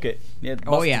 Yeah. it broke it. It busted,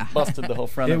 Oh, yeah. busted the whole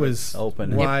front It of was it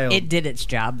open. wild. It did its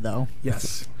job, though.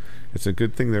 Yes. It's a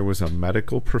good thing there was a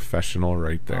medical professional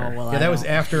right there. Oh, well, Yeah, I that was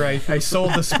don't- after I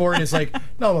sold the sport. And it's like,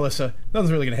 no, Melissa,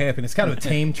 nothing's really going to happen. It's kind of a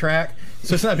tame track,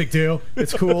 so it's not a big deal.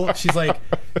 It's cool. She's like,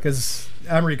 because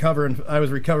I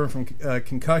was recovering from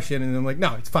concussion, and I'm like,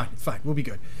 no, it's fine. We'll be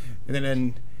good. And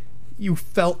then you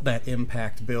felt that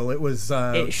impact, Bill. It was.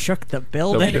 It shook the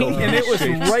building. building. And it was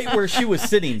right where she was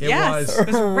sitting. It yes, was. it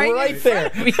was right, Right in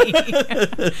front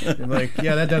of me. like,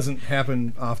 yeah, that doesn't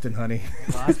happen often, honey.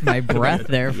 Lost my breath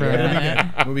there for a minute.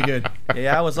 We'll be good.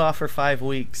 Yeah, I was off for 5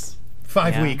 weeks.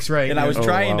 5 Yeah. weeks, right? And I was Oh,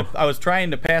 trying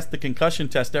wow. to pass the concussion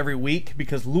test every week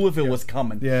because Louisville was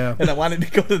coming. Yeah. And I wanted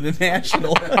to go to the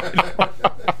national.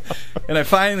 And I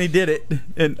finally did it.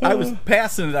 And I was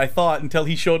passing it, I thought, until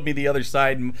he showed me the other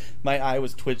side and my eye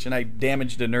was twitching. I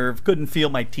damaged a nerve. Couldn't feel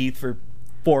my teeth for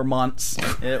 4 months.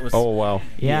 It was Oh wow.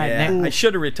 Yeah, I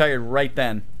should have retired right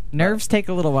then. nerves take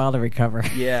a little while to recover.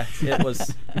 Yeah, it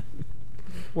was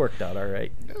worked out all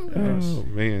right. Oh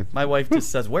man. My wife just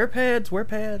says, "Wear pads, wear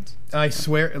pads." I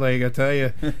swear, like I tell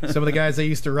you, some of the guys I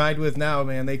used to ride with now,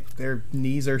 man, their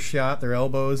knees are shot, their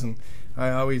elbows, and I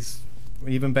always,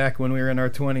 even back when we were in our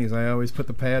 20s, I always put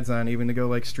the pads on, even to go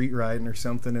like street riding or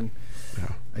something, and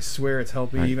I swear it's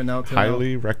helped me even out to now.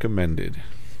 Highly recommended.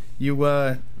 You,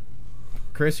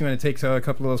 Chris, you want to take a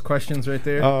couple of those questions right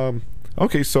there?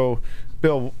 Okay, so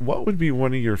Bill, what would be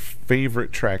one of your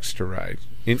favorite tracks to ride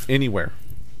in anywhere,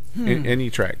 in any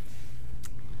track?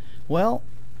 Well,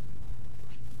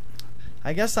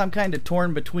 I guess I'm kind of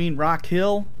torn between Rock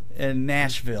Hill and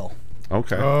Nashville.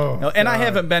 Okay. oh, And I God.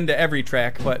 haven't been to every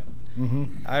track, but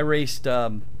I raced,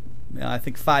 I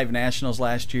think 5 nationals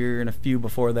last year and a few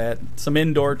before that. Some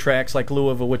indoor tracks like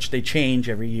Louisville, which they change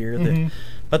every year.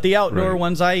 But the outdoor Right.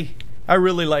 ones, I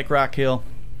really like Rock Hill.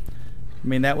 I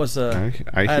mean, that was I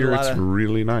had a hear lot it's of-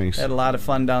 really nice. had a lot of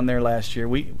fun down there last year.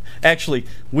 We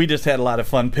just had a lot of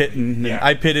fun pitting. Yeah.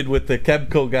 I pitted with the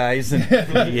Kebco guys, and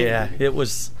yeah, it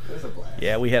was.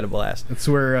 Yeah, we had a blast. That's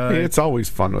where It's always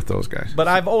fun with those guys. But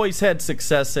I've always had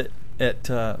success at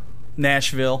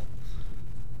Nashville.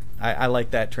 I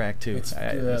like that track too.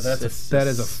 that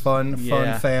is a fun,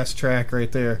 yeah. fast track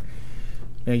right there.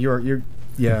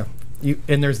 Yeah,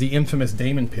 and there's the infamous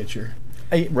Damon picture.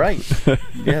 Right.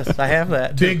 Yes, I have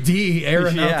that. Too. Big D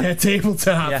airing Yeah. out that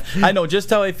tabletop. Yeah, I know just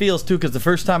how it feels too. Because the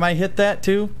first time I hit that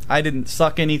too, I didn't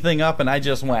suck anything up, and I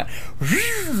just went.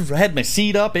 I had my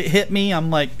seat up. It hit me. I'm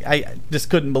like, I just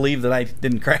couldn't believe that I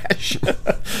didn't crash.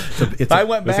 I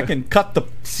went back and cut the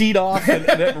seat off and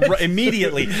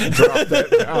immediately Drop that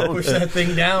down. Push that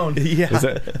thing down. Yeah. Is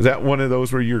that one of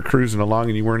those where you're cruising along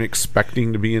and you weren't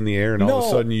expecting to be in the air and all of a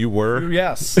No. sudden you were?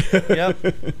 Yes. Yep.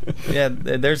 Yeah.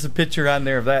 There's a picture on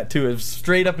there of that too. It was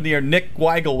straight up in the air. Nick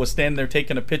Weigel was standing there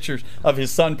taking a picture of his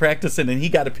son practicing, and he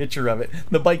got a picture of it.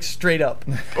 The bike's straight up.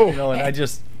 You know, and I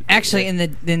just. Actually, in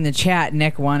the chat,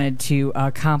 Nick wanted to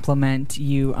compliment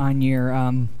you on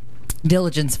your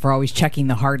diligence for always checking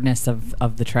the hardness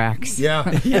of the tracks.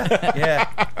 Yeah, Yeah.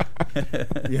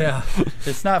 yeah.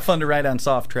 It's not fun to ride on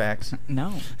soft tracks.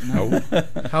 No.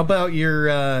 How about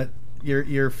your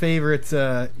favorite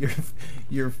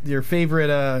your favorite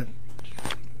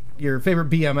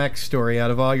BMX story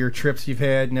out of all your trips you've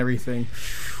had and everything?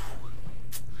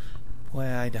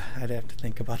 Well, I'd have to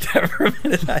think about that for a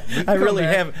minute.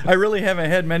 I really haven't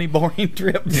had many boring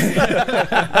trips.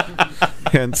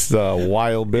 Hence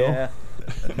Wild Bill. Yeah.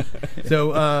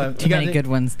 So Too many good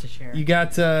ones to share. You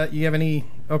have any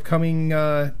upcoming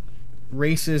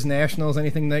races, nationals,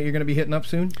 anything that you're going to be hitting up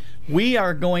soon? We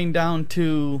are going down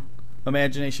to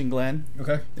Imagination Glen.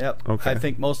 Okay. Yep. Okay. I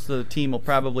think most of the team will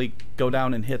probably go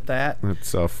down and hit that.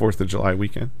 It's 4th of July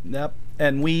weekend. Yep.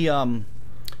 And we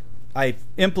I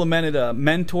implemented a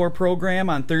mentor program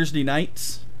on Thursday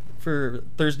nights for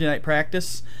Thursday night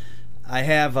practice. I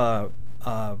have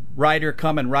rider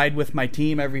come and ride with my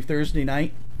team every Thursday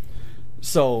night.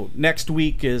 So next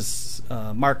week is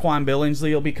Marquand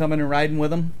Billingsley will be coming and riding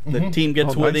with him. The team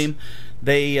gets with nice. him.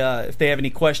 They if they have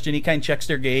any question, he kind of checks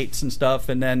their gates and stuff,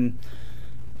 and then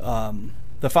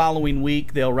the following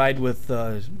week they'll ride with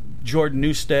Jordan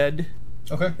Newstead.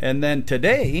 Okay. And then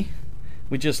today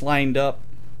we just lined up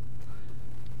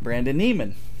Brandon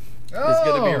Neiman. Is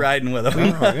going to be riding with him.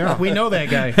 yeah. We know that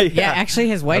guy. Yeah, actually,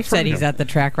 his wife I've said heard he's him. at the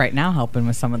track right now helping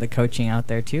with some of the coaching out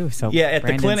there, too. So Yeah, at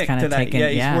Brandon's the clinic kinda tonight. taking-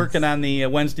 He's working on the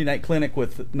Wednesday night clinic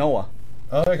with Noah.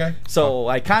 Oh, okay. So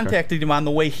I contacted him on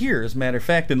the way here, as a matter of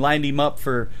fact, and lined him up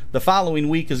for the following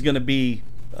week is going to be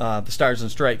the Stars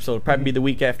and Stripes. So it'll probably be the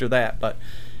week after that. But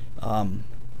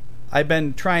I've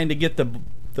been trying to get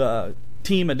the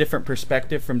team a different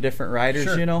perspective from different riders,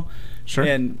 Sure. you know. Sure.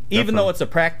 And even though it's a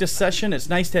practice session, it's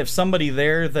nice to have somebody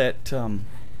there that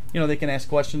they can ask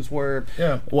questions where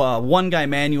one guy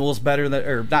manuals better than,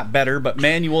 or not better, but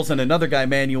manuals, and another guy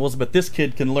manuals, but this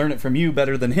kid can learn it from you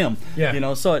better than him.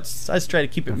 Yeah. So I just try to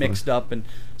keep it mixed up. And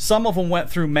some of them went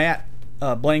through Matt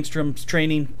Blankstrom's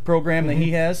training program that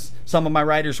he has. Some of my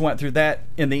riders went through that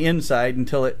in the inside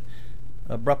until it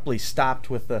abruptly stopped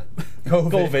with the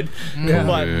COVID. Yeah.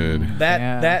 But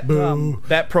Good.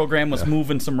 that program was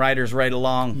moving some riders right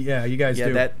along. Yeah, you guys do.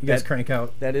 You guys crank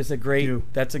out. That is a great. Do.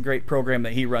 That's a great program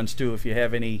that he runs too. If you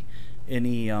have any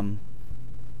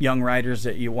young riders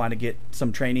that you want to get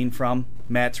some training from,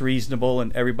 Matt's reasonable,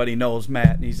 and everybody knows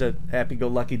Matt. He's a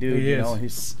happy-go-lucky dude. He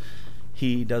is.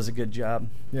 He does a good job.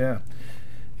 Yeah,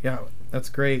 that's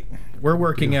great. We're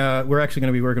working. We're actually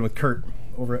going to be working with Kurt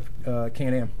over at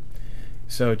Can-Am.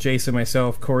 So Jason,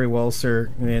 myself, Corey Walser,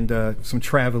 and some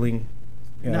traveling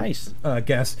Nice.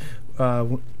 Guests.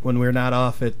 When we're not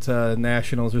off at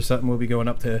nationals or something, we'll be going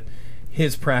up to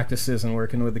his practices and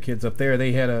working with the kids up there.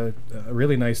 They had a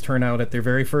really nice turnout at their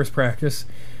very first practice.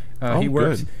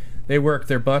 Good. They worked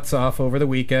their butts off over the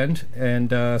weekend, and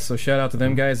so shout out to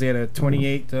them guys. They had a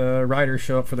 28 riders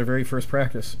show up for their very first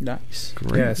practice. Nice.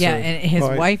 Great. Yeah, so, Yeah, and his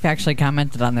Well, wife actually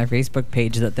commented on their Facebook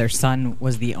page that their son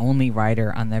was the only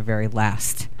rider on their very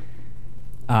last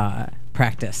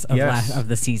practice of, Yes. of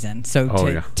the season. So Oh,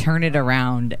 to yeah. turn it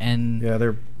around and yeah,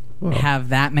 they're have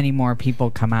that many more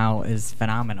people come out is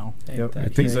phenomenal. Yep.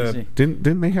 That's He's crazy.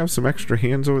 Didn't they have some extra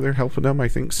hands over there helping them? I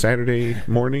think Saturday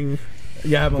morning.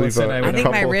 yeah. Melissa and I I I went think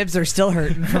up. my couple- ribs are still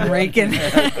hurting from raking.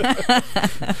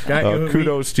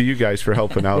 Kudos to you guys for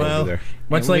helping out Well, over there.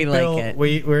 much Yeah, like we like Bill,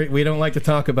 it. we don't like to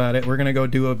talk about it. We're gonna go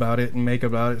do about it and make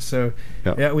about it. So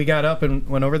Yeah. we got up and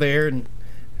went over there and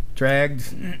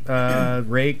dragged,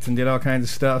 raked, and did all kinds of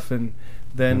stuff, and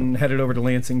then headed over to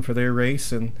Lansing for their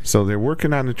race. And So they're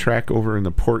working on the track over in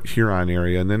the Port Huron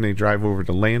area, and then they drive over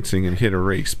to Lansing and hit a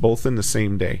race, both in the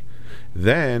same day.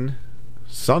 Then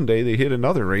Sunday they hit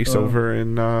another race over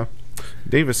in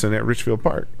Davison at Richfield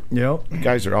Park. yep,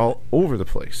 Guys are all over the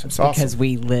place. It's awesome. Because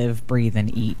we live, breathe,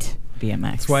 and eat BMX.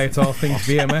 that's why it's all things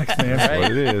BMX, man. That's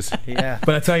what it is. Yeah.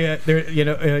 But I tell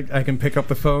you, I can pick up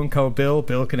the phone, call Bill.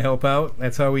 Bill can help out.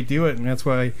 That's how we do it, and that's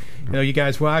why you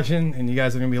guys watching and you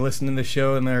guys are going to be listening to the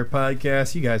show and our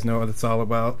podcast. You guys know what it's all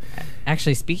about.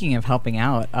 Actually, speaking of helping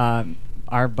out,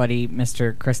 our buddy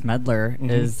Mr. Chris Medler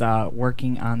is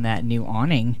working on that new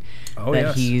awning Oh, that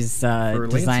yes. he's For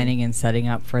designing Lansing. and setting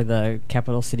up for the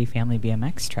Capital City Family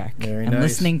BMX track. Very and nice.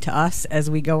 listening to us as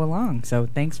we go along. So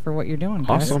thanks for what you're doing,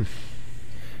 guys. Awesome.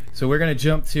 So we're going to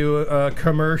jump to a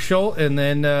commercial, and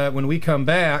then when we come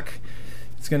back,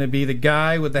 it's going to be the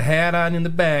guy with the hat on in the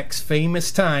back's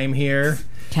famous time here.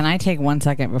 Can I take 1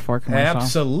 second before commercial?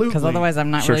 Absolutely. Because otherwise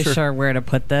I'm not Sure, really sure. sure where to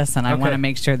put this, and I Okay. want to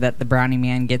make sure that the Brownie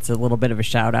Man gets a little bit of a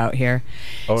shout out here.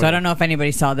 Oh, So I yeah. don't know if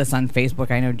anybody saw this on Facebook.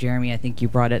 I know, Jeremy, I think you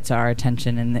brought it to our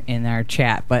attention in our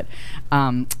chat. But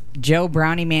Joe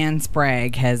Brownie Man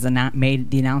Sprague has made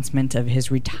the announcement of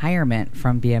his retirement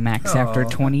from BMX after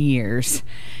 20 years.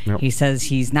 Yep. He says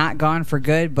he's not gone for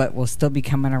good, but will still be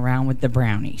coming around with the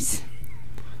brownies.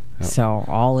 Yep. So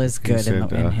all is He good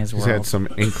said, in his he's world. had some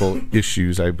ankle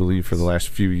issues, I believe, for the last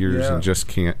few years Yeah. and just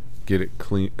can't get it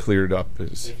cleared up. I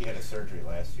think he had a surgery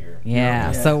last year.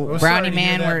 Yeah, Yeah. so Well, Brownie sorry to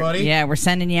hear Man, that, buddy. we're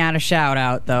sending you out a shout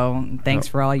out though. Thanks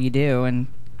Yep. for all you do, and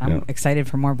I'm Yep. excited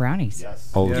for more brownies. Yes.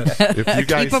 Oh, Yes. if you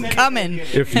guys, Keep them coming.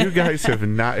 if you guys have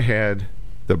not had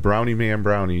the Brownie Man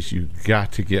brownies, you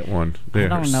got to get one. They're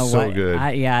I don't know so what. good.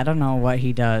 I don't know what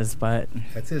he does, but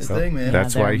That's his thing, man.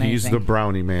 That's they're why he's amazing. the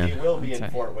Brownie He Man. will be That's in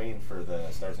right. Fort Wayne for the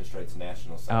Stars and Stripes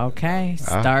National Summit. okay.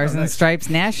 Ah. Stars Oh, and nice. Stripes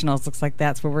Nationals looks like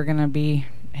that's where we're gonna be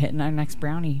hitting our next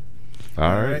brownie. All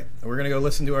All right. right. We're going to go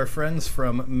listen to our friends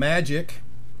from Magic.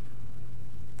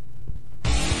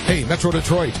 Hey, Metro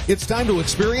Detroit, it's time to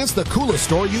experience the coolest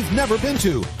store you've never been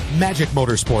to. Magic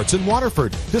Motorsports in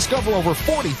Waterford. Discover over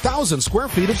 40,000 square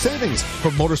feet of savings.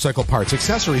 From motorcycle parts,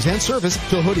 accessories, and service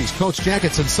to hoodies, coats,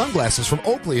 jackets, and sunglasses from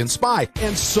Oakley and Spy,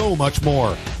 and so much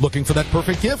more. Looking for that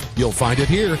perfect gift? You'll find it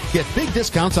here. Get big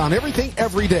discounts on everything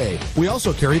every day. We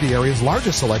also carry the area's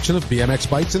largest selection of BMX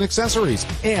bikes and accessories.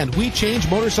 And we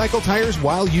change motorcycle tires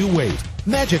while you wait.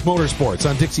 Magic Motorsports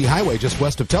on Dixie Highway just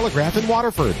west of Telegraph in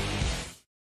Waterford.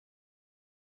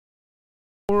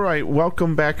 All right,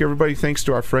 welcome back, everybody. Thanks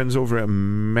to our friends over at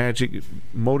Magic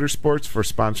Motorsports for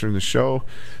sponsoring the show.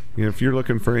 You know, if you're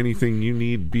looking for anything you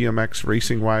need BMX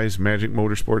racing-wise, Magic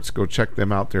Motorsports, go check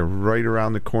them out. They're right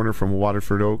around the corner from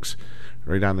Waterford Oaks,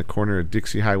 right on the corner of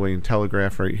Dixie Highway and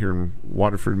Telegraph right here in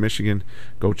Waterford, Michigan.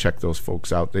 Go check those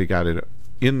folks out. They got it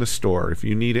in the store. If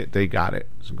you need it, they got it.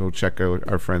 So go check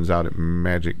our friends out at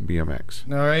Magic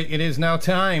BMX. All right, it is now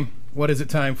time. What is it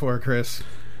time for, Chris?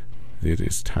 It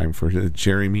is time for the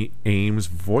Jeremy Ames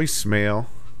voicemail.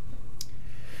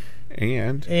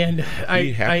 And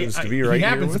he happens to be right here with us. He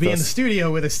happens to be in the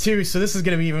studio with us, too, so this is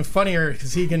going to be even funnier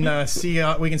because he can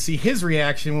we can see his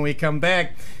reaction when we come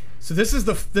back. So this is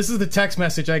the text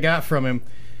message I got from him.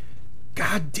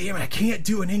 God damn it, I can't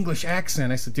do an English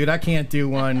accent. I said, dude, I can't do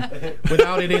one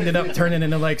without it ended up turning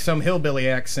into like some hillbilly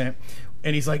accent.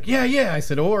 And he's like, yeah. I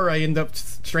said, or I end up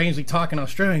strangely talking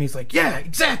Australian. He's like, yeah,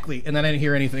 exactly. And then I didn't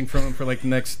hear anything from him for like the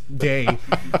next day.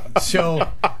 So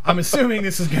I'm assuming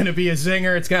this is going to be a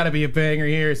zinger. It's got to be a banger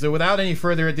here. So without any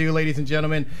further ado, ladies and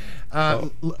gentlemen,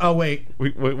 wait.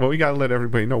 We got to let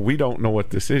everybody know we don't know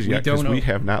what this is yet because we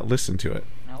have not listened to it.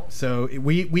 So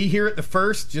we hear it the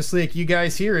first, just like you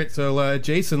guys hear it. So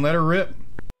Jason, let her rip.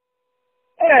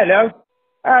 Hello.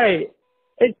 Hey,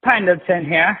 it's Pendleton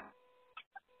here.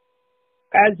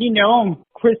 As you know, I'm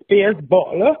Chris Beer's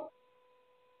butler.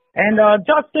 And,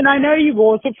 Justin, I know you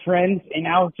both are friends, and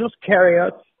I was just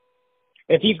curious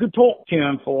if you could talk to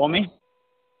him for me.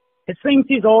 It seems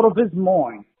he's out of his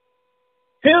mind.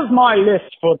 Here's my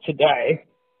list for today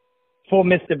for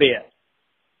Mr. Beer.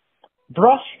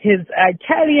 Brush his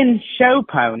Italian show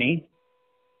pony.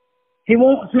 He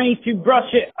wants me to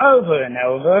brush it over and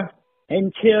over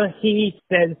until he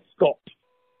says stop,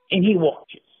 and he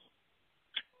watches.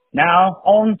 Now,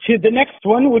 on to the next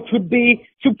one, which would be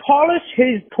to polish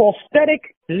his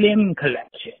prosthetic limb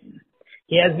collection.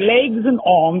 He has legs and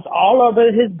arms all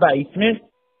over his basement,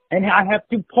 and I have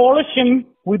to polish him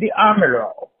with the armor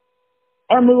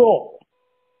roll.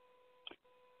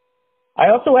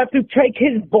 I also have to take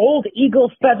his bald eagle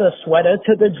feather sweater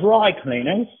to the dry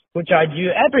cleaners, which I do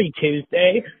every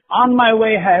Tuesday on my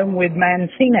way home with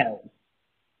Mancino's.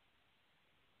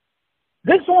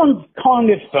 This one's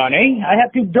kind of funny. I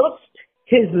have to dust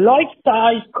his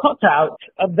life-size cutout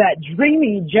of that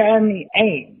dreamy Jeremy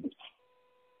Ames.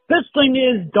 This thing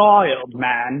is dialed,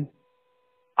 man.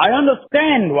 I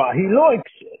understand why he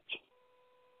likes it.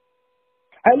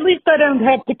 At least I don't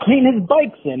have to clean his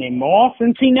bikes anymore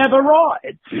since he never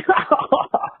rides.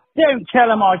 Don't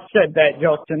tell him I said that,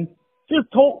 Justin.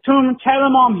 Just talk to him and tell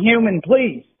him I'm human,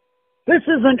 please. This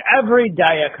is an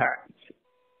everyday occurrence.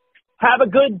 Have a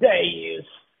good day, you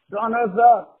son of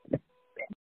a...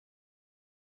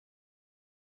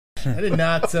 I did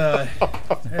not.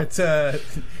 It's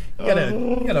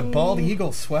you got a bald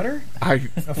eagle sweater.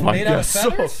 Made out of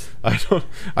feathers? So.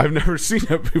 I've never seen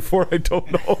it before. I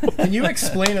don't know. Can you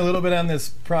explain a little bit on this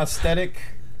prosthetic?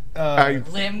 I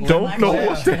don't know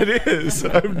what that is.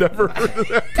 I've never heard of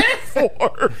that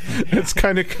before. It's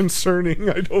kind of concerning.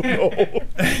 I don't know.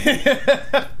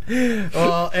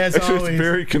 Well, as actually, always, it's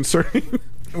very concerning.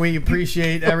 We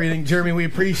appreciate everything, Jeremy. We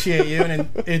appreciate you, and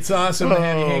it's awesome to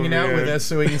have you hanging out with us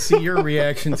so we can see your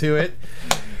reaction to it.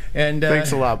 And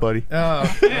thanks a lot, buddy.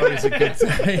 Oh, always a good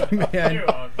time, man. You're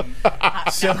welcome.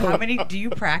 So, how many do you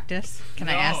practice? Can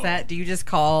I ask that? Do you just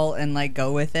call and like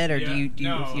go with it, or do you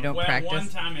if you don't practice? One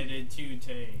time I did 2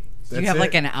 takes. Do you have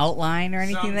like an outline or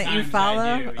anything that you follow?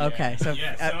 I do, yeah. Okay, so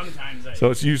sometimes I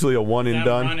so it's usually a one and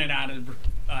done. I'm running out of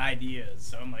ideas,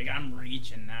 so I'm like, I'm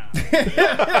reaching now.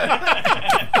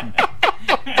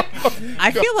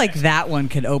 I feel like that one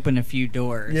could open a few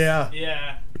doors. Yeah.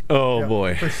 Yeah. Oh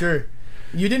boy. For sure.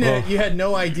 You didn't. You had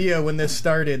no idea when this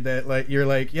started that like you're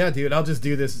like, yeah, dude, I'll just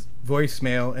do this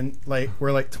voicemail, and like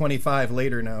we're like 25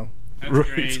 later now. That's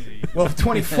crazy. Well,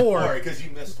 24 because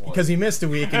you missed one. Because he missed a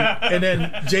week, and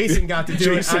then Jason got to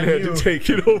do Jason it. had to take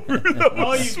it over. That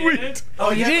was sweet. Did?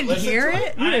 Oh, you didn't hear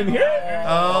it? You didn't hear it?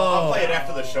 I'll play it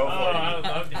after the show for you. I would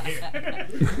love to hear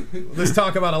it. Let's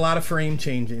talk about a lot of frame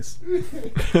changes.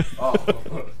 Oh.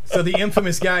 So the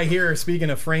infamous guy here, speaking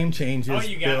of frame changes. Oh,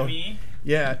 you got Bill, me?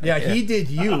 Yeah, he did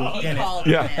you. in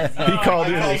it. He called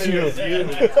in as you.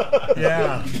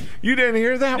 Yeah. You didn't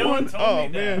hear that No one? one told Oh,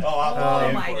 me man. that.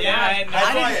 Oh my god! Yeah,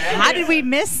 How did we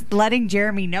miss letting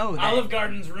Jeremy know that? Olive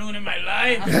Garden's ruining my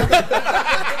life.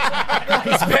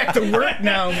 He's back to work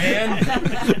now, man.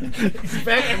 He's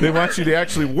back to They want you to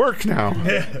actually work now.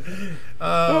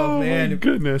 Oh, man. My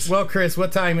goodness. Well, Chris,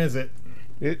 what time is it?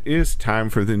 It is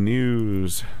time for the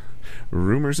news,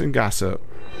 rumors, and gossip.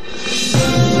 Where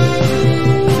are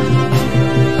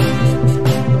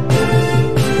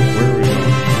we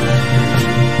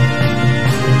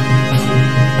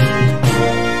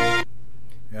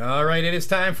going? All right, it is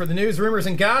time for the news, rumors,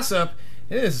 and gossip.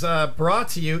 It is brought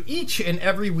to you each and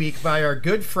every week by our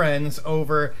good friends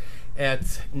over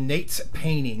at Nate's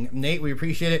Painting. Nate, we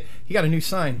appreciate it. He got a new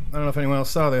sign. I don't know if anyone else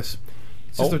saw this.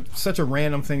 It's just such a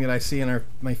random thing that I see in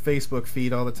my Facebook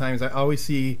feed all the time. I always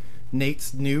see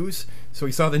Nate's news. So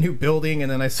we saw the new building, and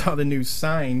then I saw the new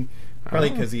sign,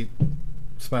 probably because he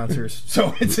sponsors.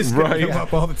 So it's just going to come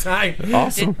up all the time.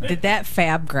 Awesome. Did that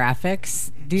Fab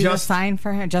Graphics do the sign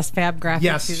for him? Just Fab Graphics?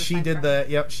 Yes, she did the.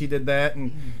 Yep, she did that,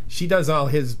 and she does all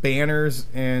his banners.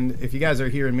 And if you guys are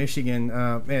here in Michigan,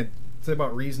 man, it's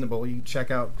about reasonable. You can check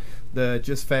out the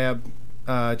Just Fab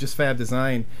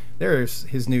Design. There's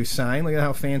his new sign. Look at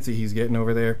how fancy he's getting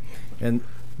over there, and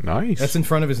nice. That's in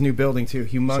front of his new building too.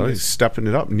 Humongous. So he's stepping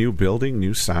it up. New building,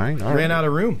 new sign. All Ran out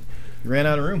of room.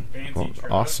 Well,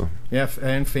 awesome. Yeah,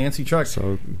 and fancy truck.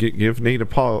 So give Nate a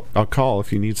call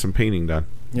if you need some painting done.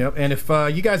 Yep, and if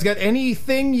you guys got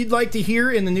anything you'd like to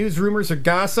hear in the news, rumors, or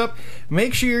gossip,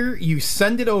 make sure you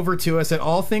send it over to us at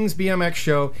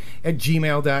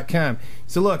allthingsbmxshow@gmail.com.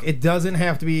 So look, it doesn't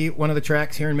have to be one of the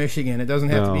tracks here in Michigan. It doesn't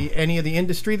have to be any of the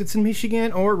industry that's in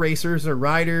Michigan, or racers, or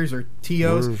riders, or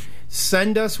TOs.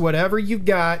 Send us whatever you've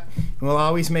got, and we'll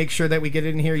always make sure that we get it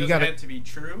in here. Does You got it have to be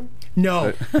true?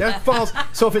 No, that falls.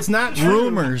 So if it's not true,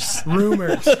 rumors.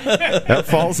 That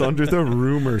falls under the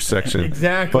rumor section.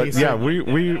 Exactly. But yeah,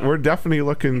 we're definitely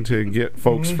looking to get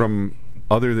folks from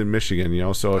other than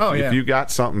Michigan. So if you got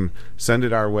something, send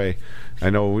it our way. I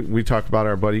know we talked about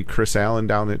our buddy Chris Allen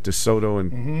down at DeSoto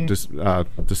and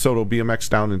DeSoto BMX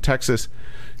down in Texas.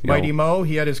 Mighty Mo,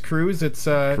 he had his cruise. It's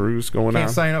cruise going on.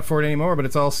 Can't sign up for it anymore, but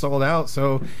it's all sold out.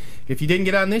 So if you didn't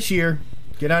get on this year,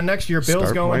 get on next year. Bill's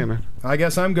Start going. planning. I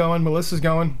guess I'm going. Melissa's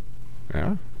going.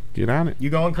 Yeah, get on it. You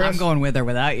going, Chris? I'm going with or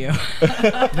without you.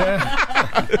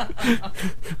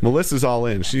 Melissa's all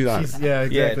in. She's on. Yeah,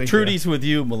 exactly. Yeah, Trudy's with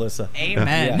you, Melissa.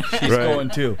 Amen. Yeah, she's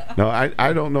going too. No,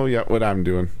 I don't know yet what I'm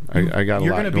doing. I got a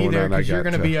You're lot gonna going be there on. because you're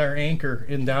going to be our anchor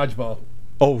in dodgeball.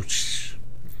 Oh,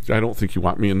 I don't think you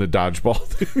want me in the dodgeball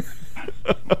thing.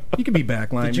 You can be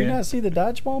backline. Did you man. not see the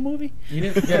dodgeball movie? You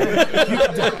didn't.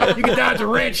 Yeah. You can dodge a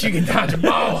wrench. You can dodge a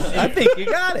ball. I think you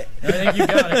got it. I think you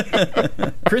got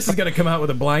it. Chris is going to come out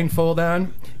with a blindfold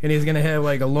on, and he's going to have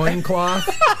like a loincloth,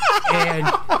 and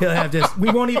he'll have this. We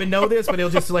won't even know this, but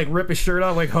he'll just like rip his shirt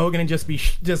off like Hogan and just be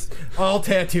just all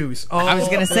tattoos. I was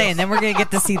going to say, and then we're going to get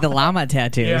to see the llama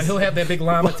tattoos. Yeah, he'll have that big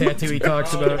llama tattoo he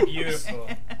talks about. Beautiful.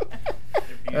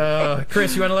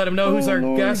 Chris, you want to let him know who's our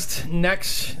guest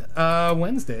next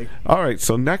Wednesday? All right,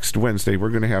 so next Wednesday we're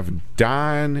going to have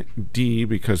Don D,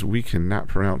 because we cannot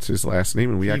pronounce his last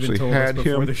name, and we actually had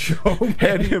him the show,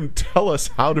 had him tell us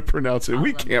how to pronounce it.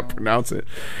 We can't pronounce it,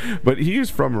 but he is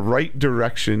from Right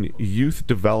Direction Youth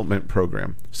Development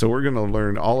Program. So we're going to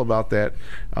learn all about that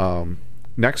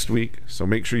next week. So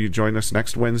make sure you join us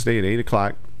next Wednesday at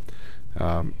 8:00.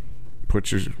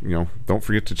 Put your, don't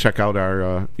forget to check out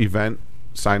our event.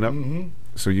 Sign up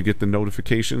so you get the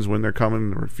notifications when they're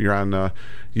coming, or if you're on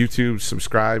YouTube,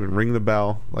 subscribe and ring the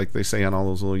bell, like they say on all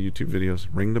those little YouTube videos.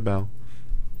 Ring the bell.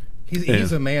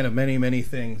 He's a man of many, many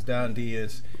things. Don D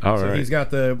is. Right. He's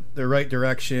got the Right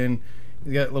Direction.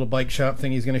 He's got a little bike shop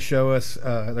thing he's going to show us.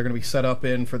 They're going to be set up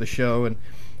in for the show, and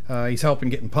he's helping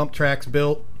getting pump tracks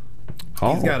built.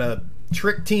 He's got a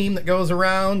trick team that goes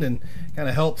around and kind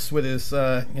of helps with his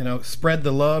spread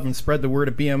the love and spread the word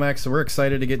of BMX. So we're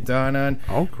excited to get Don on.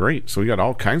 Oh, great. So we got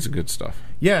all kinds of good stuff.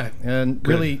 Yeah, and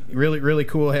really, really, really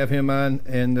cool to have him on,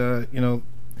 and going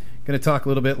to talk a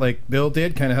little bit like Bill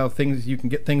did, kind of how you can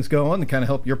get things going and kind of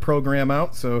help your program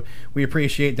out. So we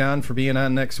appreciate Don for being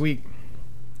on next week.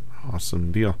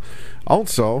 Awesome deal.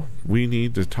 Also, we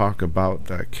need to talk about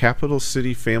the Capital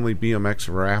City Family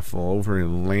BMX Raffle over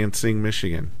in Lansing,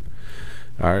 Michigan.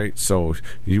 All right, so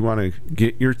you want to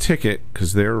get your ticket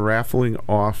because they're raffling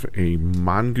off a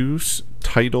Mongoose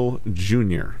Title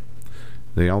Junior.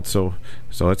 So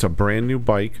it's a brand new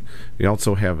bike. They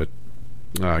also have a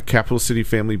Capital City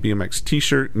Family BMX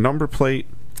t-shirt, number plate,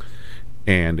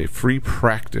 and a free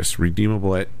practice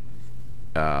redeemable at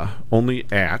only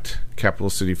at Capital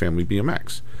City Family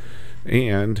BMX.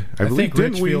 And I believe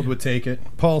think Richfield would take it.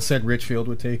 Paul said Richfield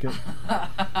would take it.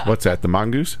 What's that? The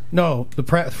Mongoose? No, the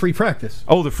free practice.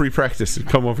 Oh, the free practice.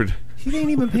 Come over to. He ain't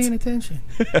even paying attention.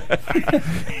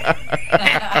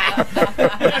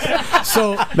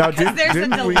 So now, there's a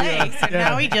delay. So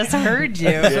now he just heard you.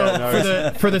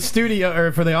 So for the studio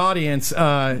or for the audience,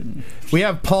 we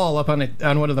have Paul up on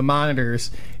one of the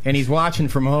monitors, and he's watching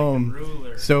from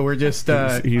home. So we're just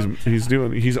he's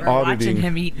auditing. Watching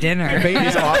him eat dinner.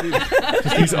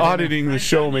 He's auditing the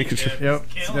show, making sure.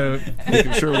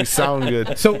 Making sure we sound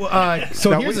good. So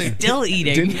now here's still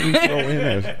eating. Didn't we throw in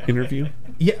an interview?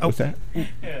 Yeah, with that.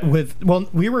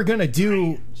 We were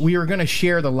gonna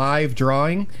share the live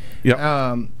drawing.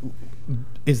 Yeah.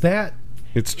 Is that?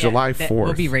 It's July 4th.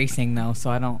 We'll be racing though,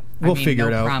 so I don't. We'll figure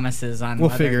it out. Promises on. We'll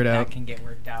figure it out. That can get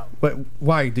worked out. But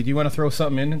why? Did you want to throw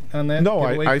something in on that? No,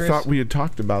 I thought we had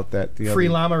talked about that. Free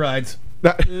llama rides.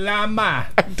 Llama.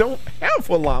 I don't have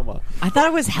a llama. I thought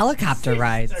it was helicopter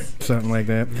rides. Something like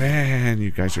that. Man, you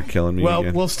guys are killing me. Well,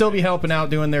 again. We'll still be helping out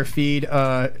doing their feed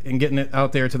and getting it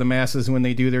out there to the masses when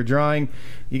they do their drawing.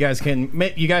 You guys can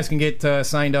get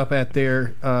signed up at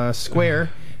their square.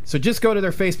 So just go to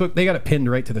their Facebook. They got it pinned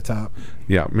right to the top.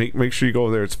 Yeah, make sure you go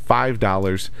there. It's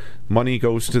 $5. Money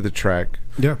goes to the track.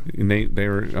 Yeah, and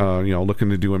they're looking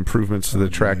to do improvements to the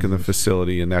track and the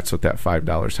facility, and that's what that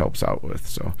 $5 helps out with.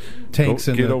 So Tank's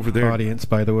in the over there. audience,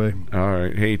 by the way. All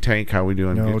right, hey Tank, how we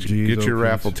doing? No, get your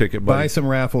raffle ticket, buddy. Buy some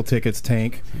raffle tickets,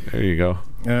 Tank. There you go.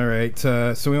 All right,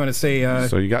 so we want to say.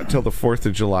 So you got till the 4th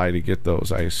of July to get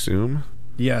those, I assume.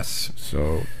 Yes.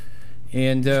 So.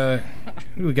 And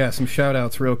we got some shout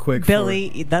outs real quick.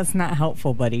 Billy, that's not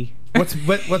helpful, buddy. What's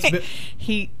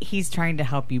he's trying to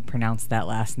help you pronounce that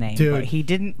last name, dude. But he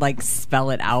didn't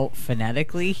spell it out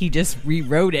phonetically. He just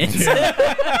rewrote it.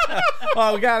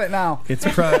 Oh, we got it now. It's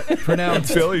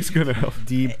pronounced Billy's gonna help.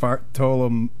 Di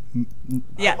Bartolom.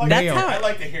 Yeah, I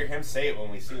like to hear him say it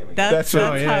when we see him again. That's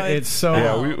how it's so.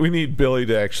 Yeah, we need Billy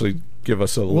to actually give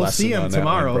us a lesson. We'll see him on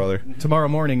tomorrow, that one, brother. Tomorrow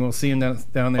morning, we'll see him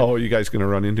down there. Oh, you guys gonna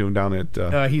run into him down at?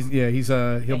 He'll be down at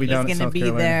South Carolina. He's gonna be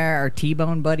there. Our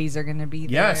T-Bone buddies are gonna be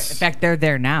there. Yes. In fact, they're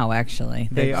there now. Actually,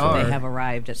 they are. They have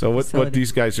arrived at. So the facility. what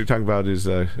these guys are talking about is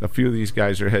a few of these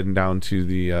guys are heading down to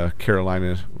the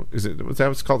Carolina. Was that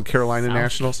what's called, Carolina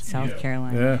Nationals? South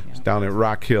Carolina. Yeah. It's down at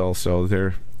Rock Hill. So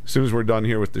they're. As soon as we're done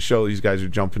here with the show, these guys are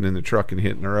jumping in the truck and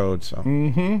hitting the road. So.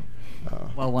 Mm-hmm.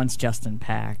 Well, once Justin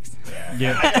packs.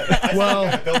 Yeah.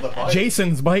 Well,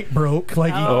 Jason's bike broke.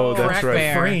 that's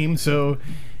right. The frame. So,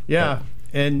 yeah.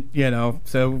 And,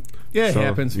 so, it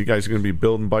happens. You guys are going to be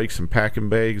building bikes and packing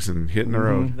bags and hitting the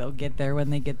road. They'll get there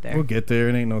when they get there. We'll get there.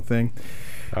 It ain't no thing.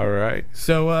 All right.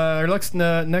 So our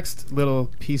next little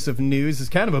piece of news is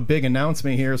kind of a big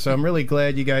announcement here. So I'm really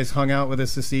glad you guys hung out with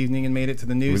us this evening and made it to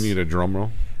the news. We need a drum roll.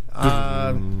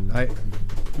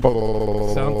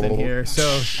 Something here.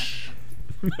 So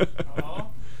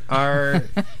our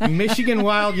Michigan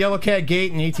Wild Yellow Cat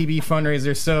Gate and ATV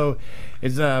fundraiser. So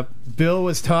as Bill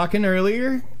was talking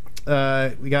earlier,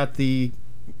 we got the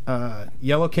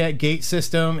Yellow Cat Gate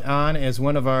system on as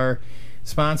one of our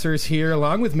sponsors here,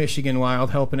 along with Michigan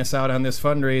Wild, helping us out on this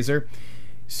fundraiser.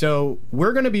 So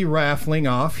we're going to be raffling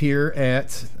off here at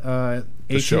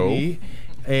ATV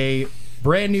a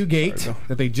brand new gate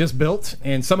that they just built,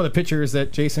 and some of the pictures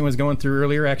that Jason was going through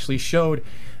earlier actually showed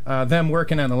them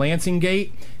working on the Lansing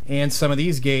gate and some of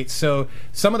these gates. So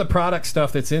some of the product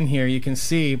stuff that's in here, you can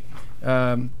see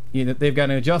they've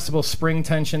got an adjustable spring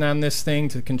tension on this thing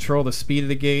to control the speed of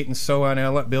the gate and so on. And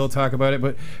I'll let Bill talk about it,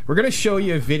 but we're going to show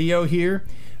you a video here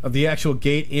of the actual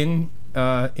gate in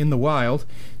the wild.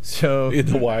 So in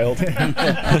the wild. You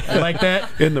like that?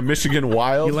 In the Michigan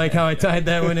wild. You like how I tied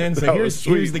that one in? So here's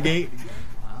the gate.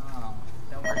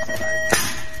 Don't work so hard.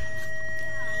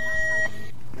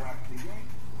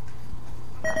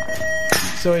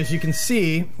 So as you can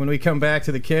see, when we come back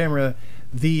to the camera,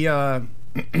 the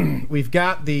we've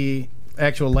got the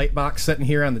actual light box sitting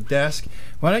here on the desk.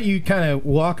 Why don't you kind of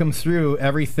walk them through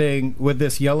everything with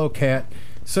this Yellow Cat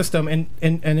system and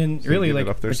then really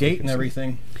like the gate and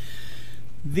everything.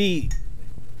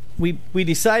 We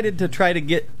decided to try to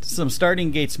get some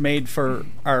starting gates made for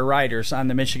our riders on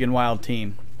the Michigan Wild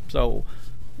team. So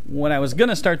when I was going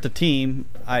to start the team,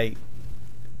 I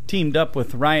teamed up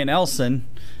with Ryan Elson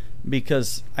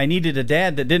because I needed a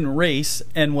dad that didn't race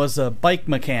and was a bike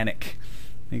mechanic.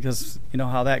 Because you know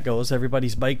how that goes.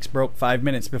 Everybody's bikes broke 5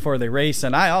 minutes before they race,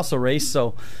 and I also race.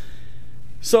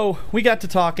 So we got to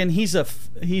talking. He's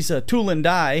a tool and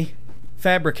die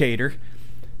fabricator.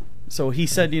 So he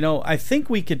said, I think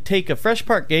we could take a Fresh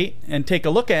Park gate and take a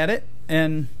look at it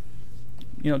and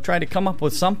try to come up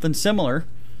with something similar.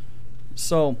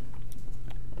 So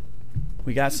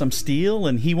we got some steel,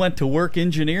 and he went to work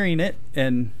engineering it,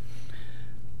 and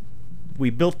we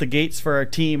built the gates for our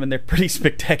team, and they're pretty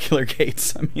spectacular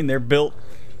gates. I mean, they're built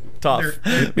tough.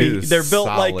 They're built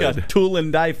solid. like a tool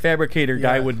and die fabricator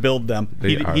guy would build them.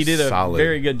 He did a solid.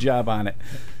 very good job on it.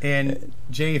 And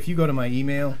Jay, if you go to my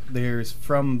email, there's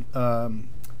from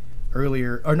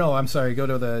earlier, or no, I'm sorry, go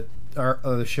to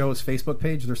the show's Facebook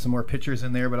page. There's some more pictures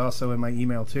in there, but also in my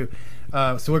email too.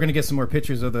 So we're going to get some more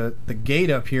pictures of the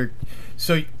gate up here.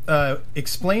 So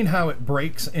explain how it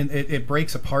breaks, and it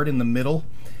breaks apart in the middle,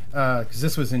 because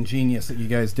this was ingenious that you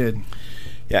guys did.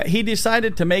 Yeah, he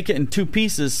decided to make it in two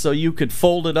pieces so you could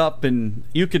fold it up, and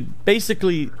you could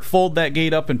basically fold that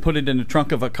gate up and put it in the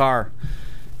trunk of a car.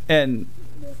 And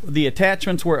the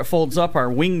attachments where it folds up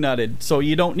are wing nutted, so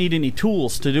you don't need any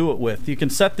tools to do it with. You can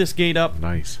set this gate up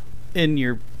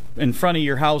in front of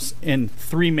your house in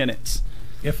 3 minutes,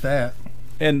 if that.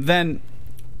 And then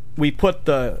we put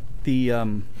the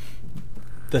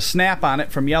snap on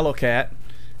it from Yellow Cat,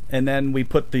 and then we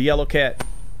put the Yellow Cat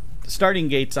starting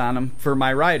gates on them for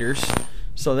my riders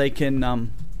so they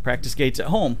can practice gates at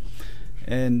home.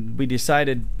 And we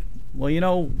decided,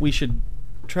 well, we should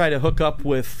try to hook up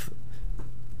with,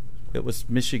 it was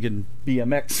Michigan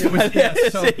BMX. It was, yes,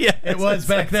 it was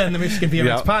back then, the Michigan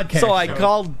BMX podcast. So I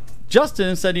called Justin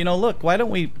and said, look, why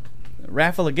don't we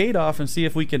raffle a gate off and see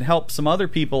if we can help some other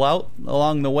people out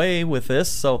along the way with this.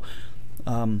 So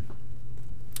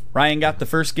Ryan got the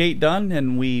first gate done,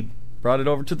 and we brought it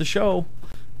over to the show.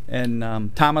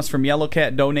 And Thomas from Yellow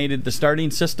Cat donated the starting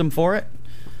system for it.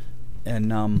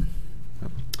 And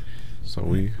so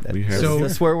we have. So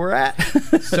that's where we're at.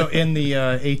 So in the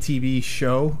ATV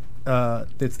show,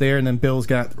 it's there, and then Bill's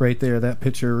got right there that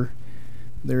picture.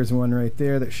 There's one right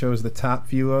there that shows the top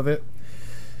view of it.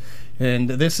 And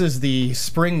this is the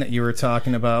spring that you were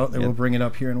talking about. And we'll bring it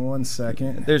up here in 1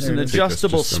 second. There's an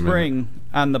adjustable spring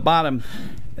on the bottom.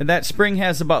 And that spring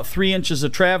has about 3 inches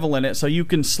of travel in it, so you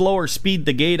can slow or speed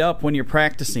the gate up when you're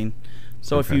practicing.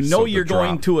 So if you know you're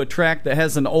going to a track that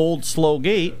has an old, slow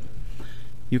gate,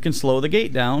 you can slow the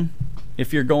gate down.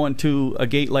 If you're going to a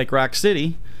gate like Rock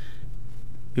City,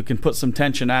 you can put some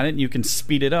tension on it and you can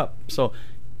speed it up. So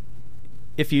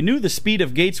if you knew the speed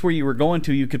of gates where you were going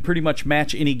to, you could pretty much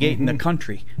match any gate in the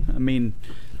country. I mean,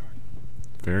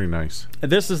 very nice.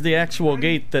 This is the actual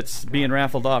gate that's being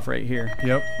raffled off right here.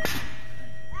 Yep.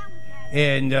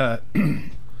 And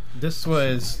this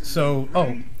was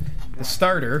the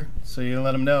starter. So you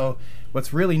let them know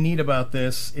what's really neat about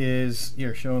this is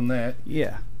you're showing that.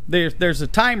 Yeah, there's a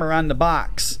timer on the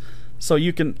box, so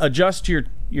you can adjust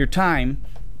your time.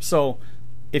 So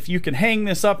if you can hang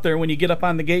this up there when you get up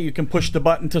on the gate, you can push the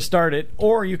button to start it,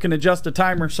 or you can adjust the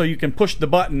timer so you can push the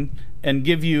button and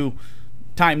give you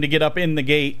time to get up in the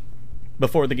gate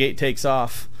before the gate takes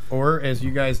off. Or, as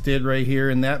you guys did right here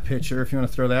in that picture, if you want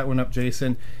to throw that one up,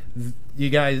 Jason, you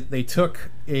guys, they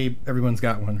took everyone's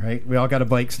got one, right? We all got a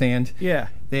bike stand. Yeah.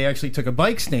 They actually took a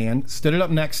bike stand, stood it up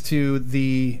next to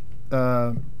the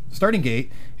starting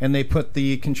gate, and they put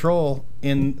the control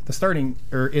in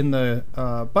the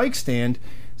bike stand,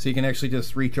 so you can actually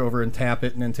just reach over and tap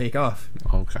it and then take off.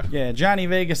 Okay. Yeah, Johnny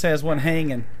Vegas has one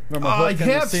hanging from a hook I in the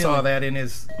have ceiling. saw that in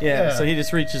his. Yeah, so he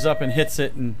just reaches up and hits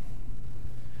it and.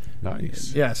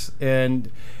 Nice. Yes,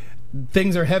 and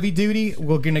things are heavy duty.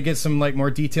 We're going to get some more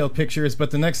detailed pictures,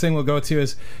 but the next thing we'll go to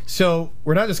is, so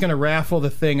we're not just going to raffle the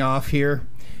thing off here.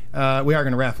 We are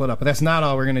going to raffle it up, but that's not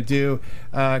all we're going to do,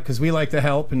 because we like to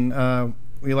help and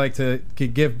we like to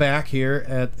give back here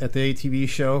at the ATV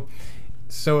show.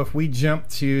 So if we jump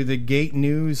to the Gate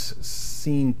News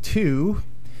Scene 2,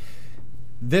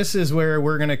 this is where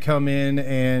we're going to come in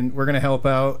and we're going to help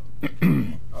out. Oh,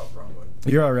 wrong one.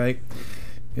 You're all right.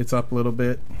 It's up a little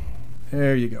bit.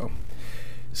 There you go.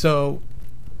 So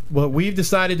what we've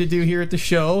decided to do here at the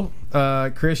show,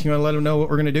 Chris, you want to let them know what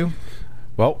we're going to do?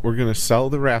 Well, we're going to sell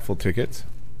the raffle tickets.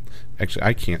 Actually,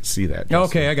 I can't see that.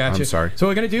 Justin. Okay, I got you. I'm sorry. So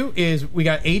what we're going to do is we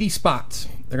got 80 spots.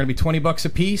 They're going to be $20 a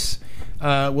piece.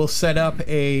 We'll set up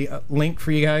a link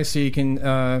for you guys so you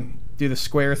can do the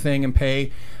Square thing and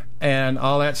pay and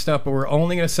all that stuff, but we're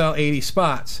only going to sell 80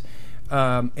 spots.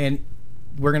 And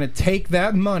we're going to take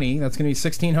that money, that's going to be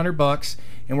 $1,600,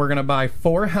 and we're going to buy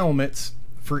 4 helmets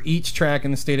for each track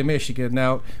in the state of Michigan.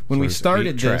 Now, when we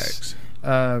started this,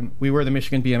 we were the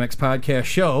Michigan BMX Podcast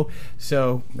Show,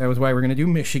 so that was why we're going to do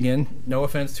Michigan. No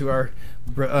offense to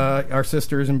our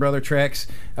sisters and brother tracks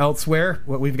elsewhere.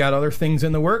 We've got other things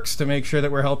in the works to make sure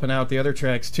that we're helping out the other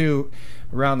tracks too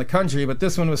around the country, but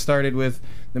this one was started with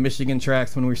the Michigan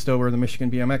tracks when we still were the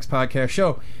Michigan BMX Podcast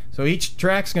Show. So each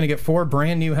track's going to get 4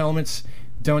 brand new helmets.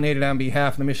 donated on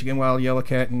behalf of the Michigan Wild Yellow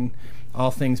Cat and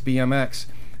all things BMX.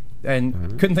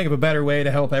 And couldn't think of a better way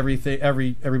to help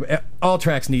everything. All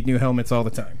tracks need new helmets all the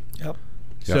time. Yep.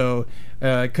 So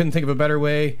couldn't think of a better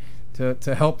way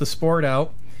to help the sport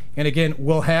out. And again,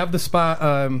 we'll have the spot.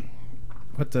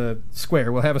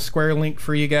 We'll have a Square link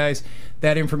for you guys.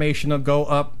 That information will go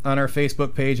up on our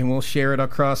Facebook page, and we'll share it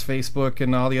across Facebook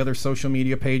and all the other social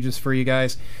media pages for you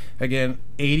guys. Again,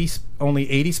 only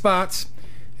 80 spots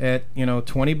at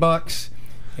 $20,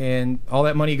 and all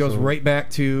that money goes right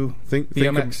back to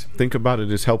BMX. Think about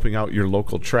it as helping out your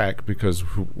local track, because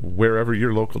wherever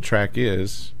your local track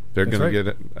is, they're going to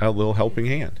get a little helping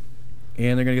hand.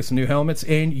 And they're going to get some new helmets,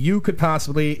 and you could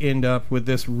possibly end up with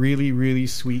this really, really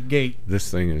sweet gate.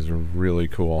 This thing is really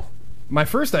cool. My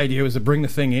first idea was to bring the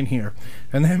thing in here,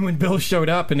 and then when Bill showed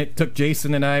up and it took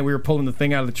Jason and I, we were pulling the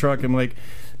thing out of the truck, I'm like,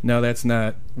 no, that's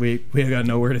not, we got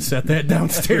nowhere to set that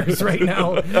downstairs right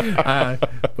now.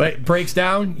 But it breaks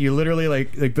down, you literally,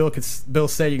 like Bill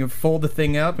said, you can fold the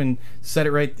thing up and set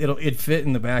it right, it'd fit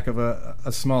in the back of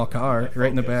a small car, right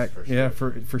in the back. Yeah,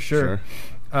 for sure.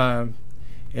 And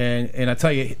I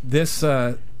tell you, this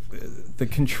the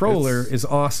controller is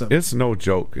awesome. It's no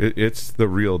joke. It's the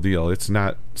real deal. It's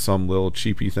not some little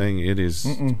cheapy thing. It is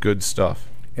good stuff.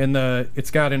 And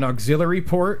it's got an auxiliary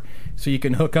port, so you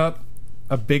can hook up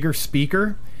a bigger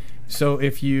speaker. So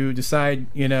if you decide,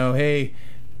 hey,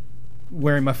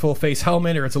 wearing my full face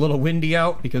helmet, or it's a little windy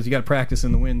out, because you got to practice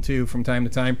in the wind too from time to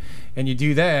time, and you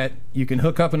do that, you can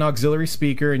hook up an auxiliary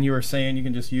speaker, and you were saying you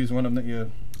can just use one of them that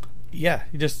you... Yeah,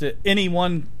 just any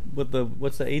one with the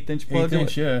 1/8" plug.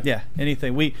 1/8, yeah. Yeah,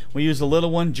 anything. We use a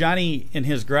little one. Johnny in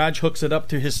his garage hooks it up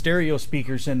to his stereo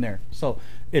speakers in there, so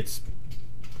it's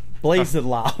blazing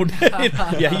loud.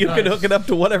 Yeah, you can hook it up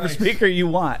to whatever speaker you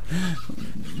want.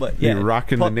 But yeah, you're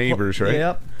rocking the neighbors, right?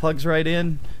 Yep, plugs right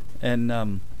in,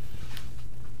 and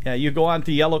yeah, you go on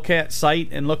to Yellow Cat site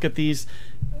and look at these.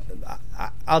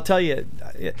 I'll tell you,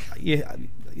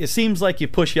 it seems like you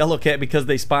push Yellow Cat because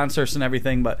they sponsor us and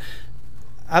everything, but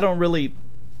I don't really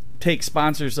take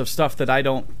sponsors of stuff that I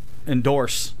don't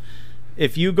endorse.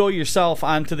 If you go yourself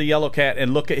onto the Yellow Cat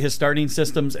and look at his starting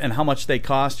systems and how much they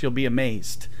cost, you'll be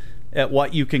amazed at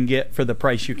what you can get for the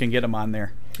price you can get them on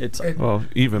there. It's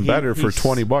even better for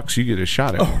 $20 you get a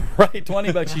shot at one. Right,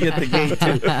 $20 you get the gate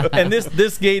too. And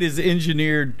this gate is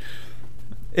engineered.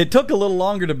 It took a little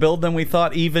longer to build than we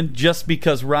thought, even just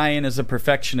because Ryan is a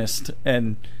perfectionist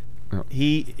and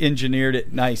he engineered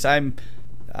it nice. I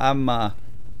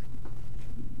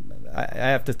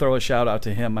have to throw a shout out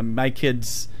to him. My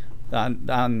kids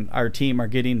on our team are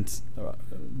getting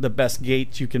the best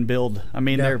gates you can build. I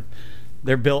mean,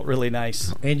 they're built really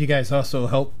nice. And you guys also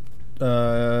help.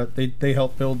 They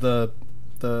help build the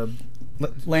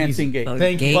Lansing gate.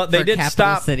 Thank you. Well, they did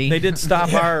stop. City. They did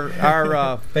stop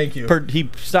our. Thank you. He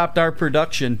stopped our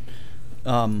production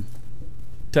to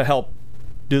help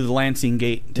do the Lansing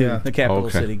gate too, the Capital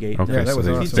City gate. Okay, yeah, that was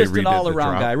awesome. He's just an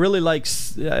all-around guy. Really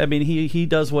likes. I mean, he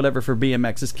does whatever for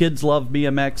BMX. His kids love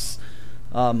BMX.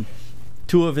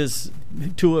 Two of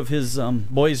his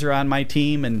boys are on my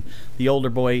team, and the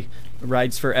older boy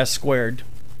rides for S Squared.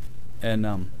 And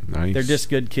nice. They're just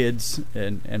good kids,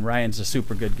 and Ryan's a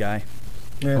super good guy.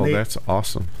 And that's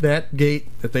awesome. That gate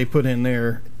that they put in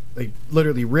there, they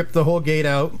literally ripped the whole gate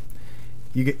out.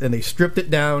 And they stripped it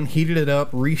down, heated it up,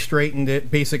 re-straightened it,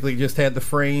 basically just had the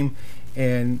frame,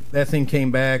 and that thing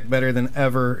came back better than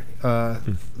ever.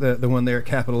 The one there at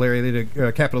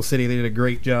Capital City, they did a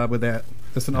great job with that.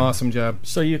 That's an awesome job.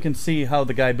 So you can see how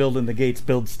the guy building the gates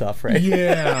builds stuff, right?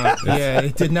 Yeah,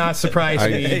 it did not surprise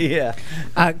me. Yeah.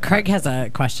 Craig has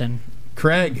a question.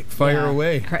 Craig, fire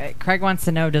away. Craig wants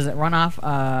to know, does it run off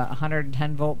a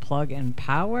 110-volt plug and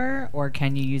power, or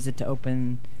can you use it to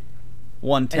open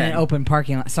 110? In an open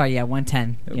parking lot. Sorry,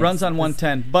 110. It runs on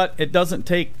 110, but it doesn't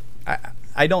take...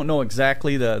 I don't know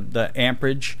exactly the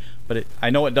amperage, but I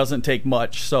know it doesn't take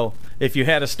much. So if you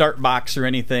had a start box or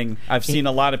anything, I've seen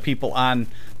a lot of people on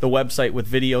the website with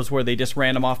videos where they just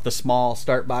ran them off the small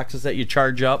start boxes that you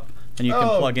charge up and you can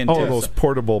plug into. Oh, those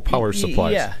portable power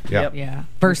supplies. Yeah. Yep. Yeah.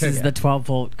 Versus the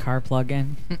 12-volt car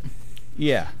plug-in.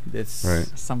 Yeah, it's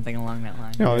something along that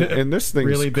line. And this thing's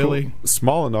really, Billy?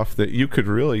 Small enough that you could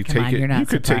really take it. You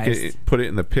could take it, put it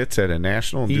in the pits at a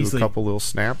national, and do a couple little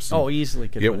snaps. Easily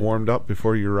could get warmed up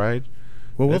before you ride.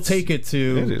 Well, we'll take it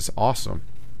to. It is awesome.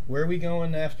 Where are we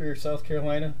going after South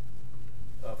Carolina?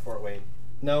 Fort Wayne.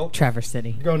 No, Traverse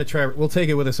City. We're going to Traverse. We'll take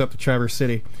it with us up to Traverse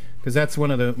City because that's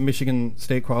one of the Michigan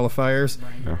State qualifiers.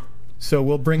 Yeah. So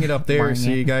we'll bring it up there so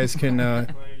you guys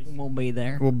can. We'll be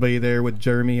there. We'll be there with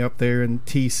Jeremy up there and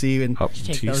TC and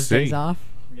take those days off.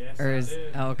 Yes, or is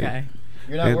okay.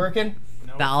 You're not working?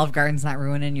 The Olive Garden's not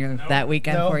ruining your that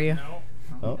weekend for you?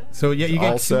 Oh. So yeah, you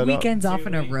All get set two up. weekends off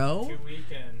in a row? 2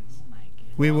 weekends.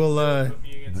 We will. Put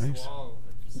me against Nice. the wall.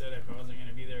 If you said if I wasn't going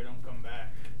to be there, don't come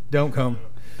back. Don't come.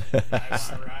 I want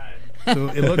to ride. So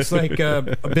it looks like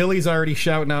Billy's already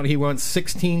shouting out he wants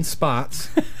 16 spots.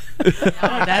 No,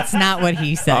 that's not what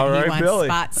he said. All right, he wants Billy.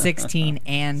 spot 16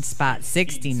 and spot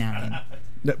 69.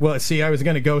 Well, see, I was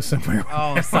going to go somewhere.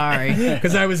 Oh, sorry.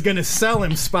 Because I was going to sell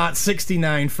him spot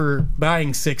 69 for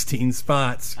buying 16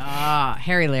 spots.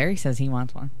 Harry Larry says he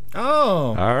wants one.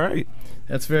 Oh, All right.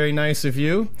 that's very nice of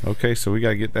you. Okay, so we got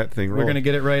to get that thing rolling. We're going to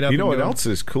get it right up. You know and what going. else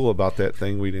is cool about that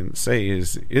thing we didn't say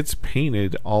is it's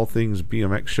painted All Things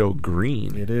BMX Show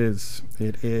green. It is.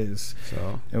 It is.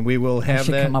 So And we will I have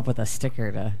should that. come up with a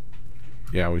sticker to.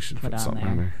 yeah, we should Put put on something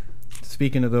there. on there.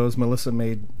 Speaking of those, Melissa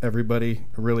made everybody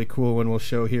a really cool one we'll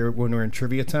show here when we're in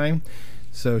trivia time.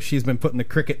 So she's been putting the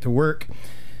cricket to work.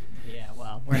 Yeah,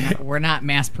 well, we're not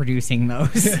mass producing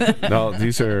those. No,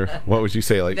 these are, what would you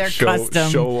say, like They're show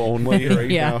custom. only right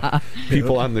Yeah. now?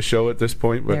 People on the show at this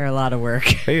point. But They're a lot of work.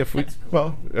 hey, if we,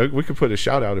 we could put a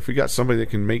shout out. If we got somebody that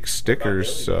can make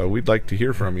stickers, we'd like to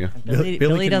hear from you. Billy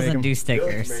can make doesn't 'em. do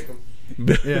stickers.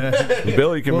 Yeah.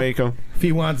 Billy can Well, make them.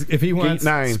 If he wants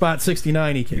 9. spot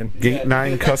 69, he can. Gate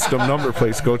 9 custom number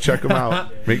plates. Go check them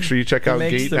out. Make sure you check out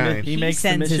Gate 9. He makes the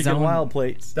sends his Michigan own- Wild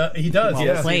plates. He does, Well,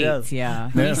 yeah. plate. Plates, yeah.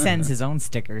 He sends his own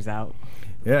stickers out.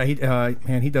 Yeah, he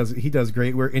does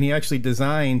great work, and he actually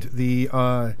designed the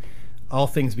All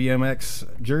Things BMX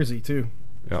jersey too.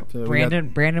 Yep. So we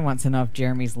got- Brandon wants to know if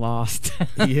Jeremy's lost.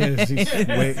 He is.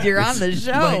 You're on the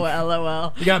show, Like-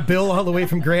 LOL. We got Bill all the way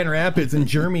from Grand Rapids and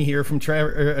Jeremy here from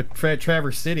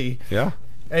Traverse City. Yeah.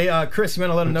 Hey, Chris, you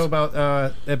want to let them know about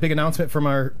that big announcement from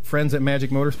our friends at Magic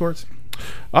Motorsports?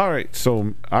 All right,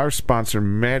 so our sponsor,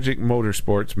 Magic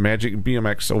Motorsports, Magic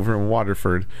BMX over in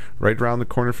Waterford, right around the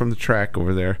corner from the track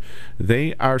over there,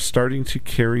 they are starting to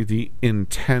carry the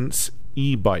Intense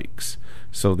e-bikes.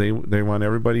 So they want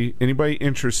anybody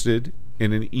interested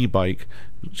in an e-bike,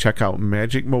 check out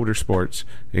Magic Motorsports.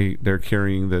 They're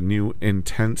carrying the new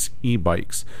Intense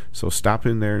e-bikes. So stop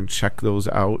in there and check those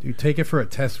out. You take it for a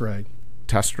test ride.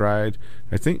 Test ride.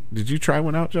 I think, did you try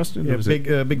one out, Justin? Yeah, Was big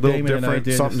it Big little Damon and I different,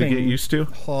 did. something to This get thing used to?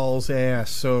 hauls ass.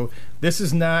 So this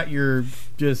is not your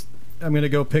just, I'm going to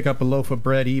go pick up a loaf of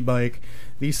bread e-bike.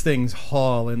 These things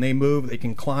haul, and they move. They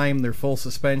can climb. They're full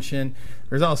suspension.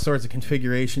 There's all sorts of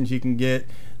configurations you can get.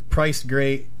 Priced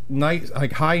great. Nice,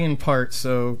 like high-end parts.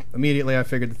 So immediately I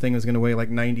figured the thing was going to weigh like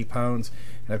 90 pounds.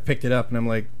 And I picked it up, and I'm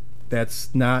like,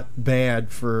 that's not bad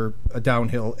for a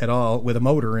downhill at all, with a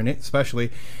motor in it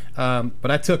especially. But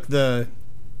I took I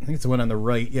think it's the one on the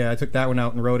right. Yeah, I took that one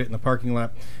out and rode it in the parking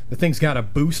lot. The thing's got a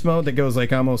boost mode that goes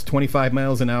like almost 25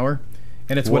 miles an hour.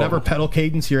 And it's whatever pedal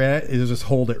cadence you're at, it'll just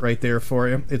hold it right there for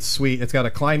you. It's sweet. It's got a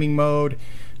climbing mode.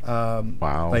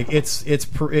 Wow. Like it's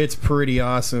pretty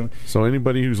awesome. So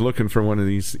anybody who's looking for one of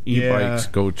these e-bikes,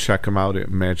 Yeah. go check them out at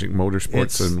Magic Motorsports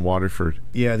It's- in Waterford.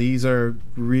 Yeah, these are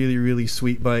really, really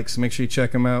sweet bikes. Make sure you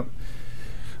check them out.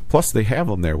 Plus, they have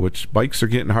them there, which bikes are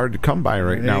getting hard to come by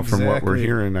right now from what we're Exactly.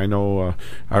 hearing. I know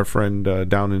our friend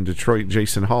down in Detroit,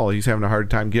 Jason Hall, he's having a hard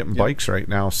time getting bikes right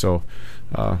now. So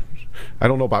I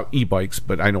don't know about e-bikes,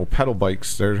 but I know pedal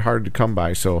bikes, they're hard to come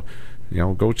by. So,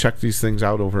 go check these things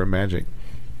out over at Magic.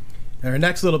 Our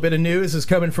next little bit of news is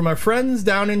coming from our friends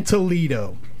down in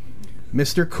Toledo.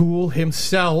 Mr. Cool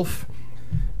himself,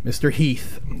 Mr.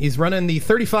 Heath. He's running the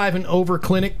 35 and over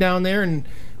clinic down there, and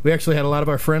we actually had a lot of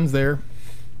our friends there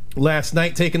last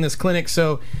night taking this clinic.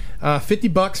 So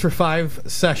 $50 for 5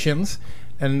 sessions,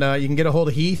 and you can get a hold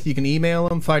of Heath. You can email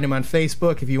him, find him on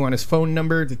Facebook. If you want his phone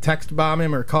number to text bomb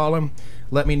him or call him,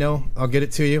 let me know. I'll get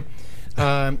it to you.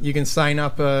 You can sign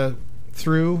up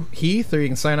through Heath, or you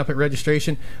can sign up at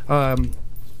registration.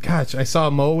 Gosh, I saw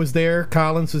Mo was there.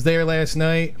 Collins was there last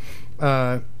night.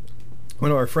 One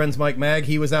of our friends, Mike Mag,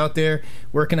 he was out there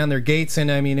working on their gates.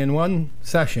 And I mean, in one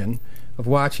session of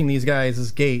watching these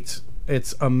guys' gates,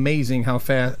 it's amazing how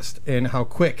fast and how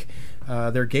quick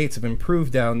their gates have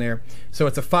improved down there. So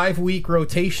it's a 5-week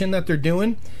rotation that they're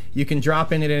doing. You can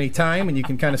drop in at any time, and you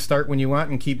can kind of start when you want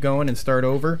and keep going and start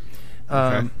over.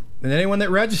 And anyone that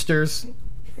registers,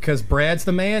 because Brad's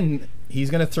the man,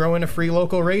 he's going to throw in a free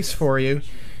local race for you.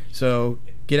 So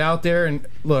get out there and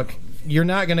look. You're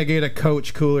not going to get a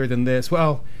coach cooler than this.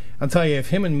 Well, I'll tell you, if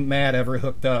him and Matt ever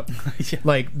hooked up,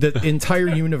 like the entire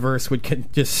universe would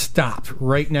just stop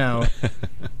right now.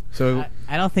 So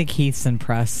I don't think Heath's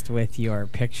impressed with your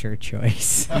picture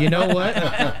choice. You know what?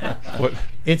 What?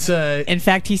 It's In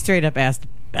fact, he straight up asked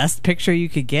best picture you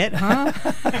could get, huh?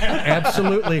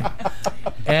 Absolutely.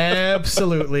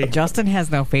 Absolutely. Justin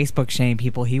has no Facebook shame,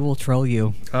 people. He will troll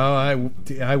you. Oh, I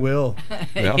will.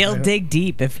 He'll dig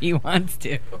deep if he wants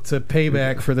to. It's a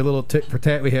payback for the little tit for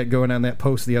tat we had going on that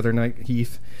post the other night,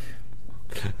 Heath.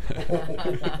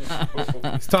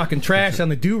 He's talking trash on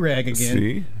the do-rag again.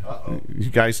 See? You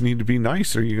guys need to be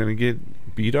nice or you're going to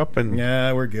get beat up. And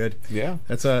yeah, we're good. Yeah.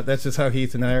 That's just how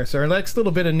Heath and I are. So our next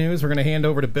little bit of news, we're going to hand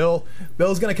over to Bill.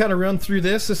 Bill's going to kind of run through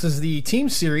this. This is the team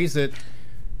series that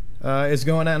is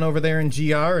going on over there in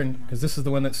GR, and because this is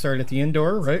the one that started at the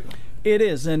indoor, right? It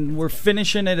is, and we're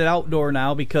finishing it at outdoor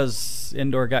now because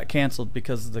indoor got canceled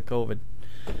because of the COVID.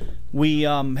 We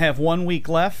have 1 week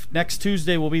left. Next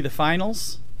Tuesday will be the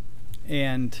finals,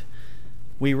 and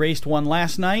we raced one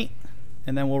last night,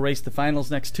 and then we'll race the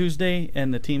finals next Tuesday,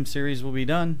 and the team series will be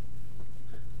done.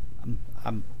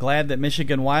 I'm glad that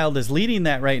Michigan Wild is leading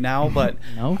that right now, but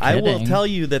No I will kidding. tell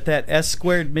you that S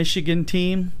Squared Michigan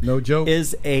team No joke.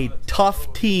 is a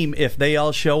tough team if they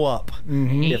all show up.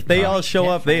 If they all show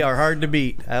up, they are hard to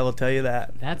beat. I will tell you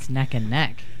that. That's neck and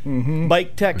neck.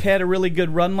 Bike Tech had a really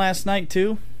good run last night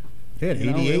too. They had You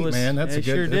know, 88, it was- man. That's they a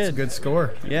good. sure That's a did. good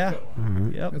score. Yeah.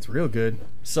 Yep. That's real good.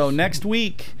 So next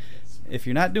week, if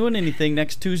you're not doing anything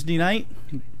next Tuesday night,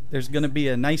 there's going to be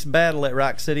a nice battle at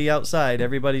Rock City outside.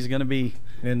 Everybody's going to be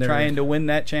And they're- trying to win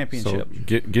that so championship.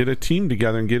 get a team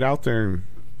together and get out there and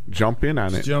jump in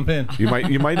on it. Jump in. You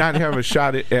might not have a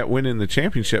shot at winning the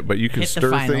championship, but you can Hit the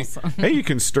stir finals. things. Hey, you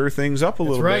can stir things up a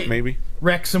little right. bit, maybe.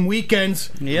 Wreck some weekends.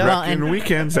 Yeah. Well, Wrecking and-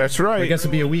 weekends. That's right. I guess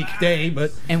it'd be a weekday,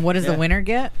 but And what does the winner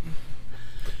get?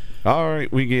 All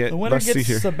right, we get. The winner Let's see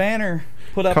gets here. a banner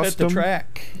put up Custom. at the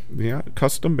track. Yeah,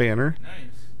 custom banner,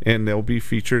 and they'll be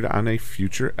featured on a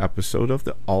future episode of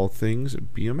the All Things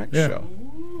BMX Yeah. show.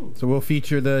 so we'll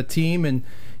feature the team, and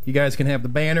you guys can have the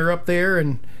banner up there.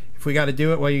 And if we got to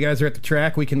do it while you guys are at the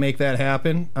track, we can make that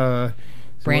happen. So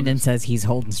Brandon says he's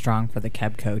holding strong for the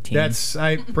Kebco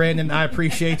team. Brandon, I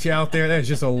appreciate you out there. That's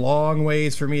just a long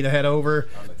ways for me to head over.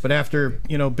 But after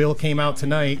Bill came out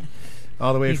tonight,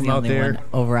 all the way He's from the out only there. one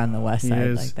over on the west He side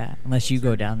is. like that. Unless you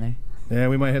go down there. Yeah,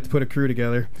 we might have to put a crew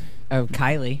together. Oh,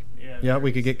 Kylie. Yeah,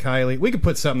 we could get Kylie. We could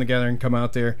put something together and come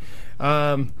out there.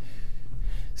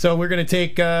 So we're gonna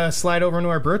take slide over into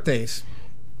our birthdays.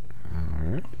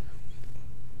 All right.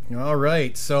 All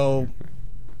right. So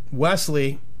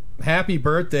Wesley, happy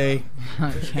birthday,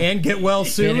 and get well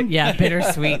soon. Yeah,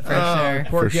 bittersweet for sure.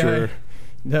 Poor For guy. sure.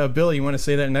 Bill, you want to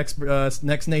say that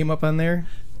next name up on there?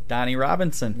 Donnie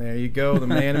Robinson. There you go, the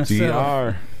man himself.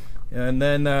 DR. And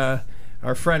then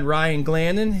our friend Ryan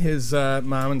Glandon, his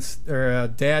mom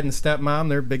and dad and stepmom,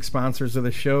 they're big sponsors of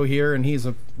the show here, and he's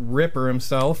a ripper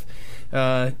himself.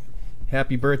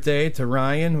 Happy birthday to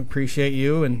Ryan. Appreciate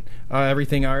you and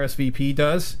everything RSVP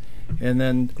does. And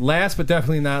then last but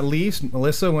definitely not least,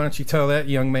 Melissa, why don't you tell that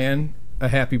young man a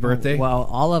happy birthday? Well,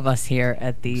 all of us here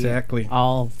at the Exactly.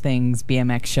 All Things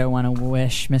BMX show want to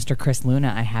wish Mr. Chris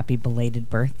Luna a happy belated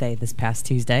birthday this past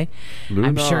Tuesday. Luna.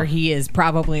 I'm sure he is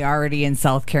probably already in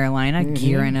South Carolina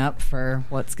gearing up for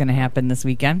what's going to happen this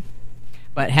weekend.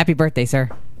 But happy birthday, sir.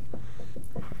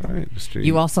 All right, Mr.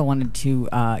 You also wanted to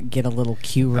get a little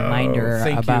cue reminder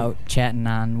thank you. about chatting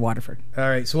on Waterford. All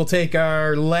right, so we'll take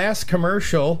our last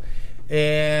commercial,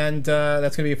 and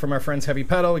that's going to be from our friends Heavy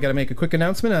Pedal. We got to make a quick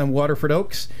announcement on Waterford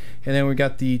Oaks, and then we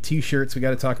got the T-shirts we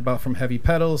got to talk about from Heavy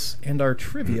Pedals and our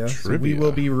trivia. So we Trivia.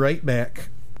 will be right back.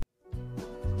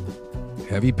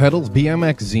 Heavy Pedals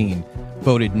BMX Zine.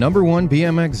 Voted #1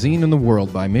 BMX zine in the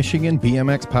world by Michigan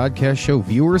BMX Podcast Show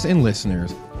viewers and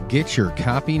listeners. Get your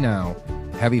copy now.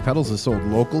 Heavy Pedals is sold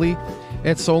locally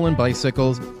at Solon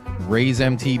Bicycles, Ray's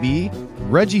MTB,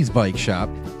 Reggie's Bike Shop,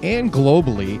 and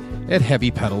globally at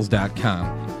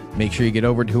heavypedals.com. Make sure you get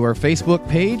over to our Facebook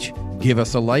page, give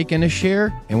us a like and a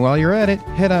share, and while you're at it,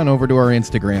 head on over to our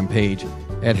Instagram page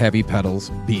at Heavy Pedals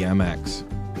BMX.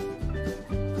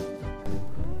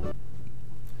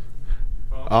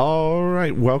 All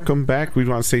right, welcome back. We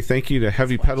want to say thank you to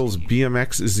Heavy Pedals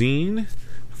BMX Zine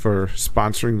for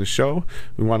sponsoring the show.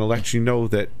 We want to let you know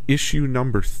that issue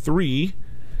number 3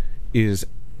 is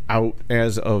out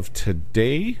as of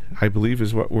today, I believe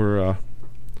is what we're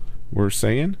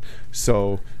saying.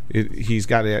 So he's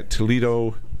got it at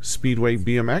Toledo Speedway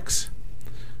BMX.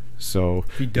 So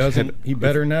If he doesn't, he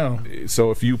better know.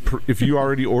 So if you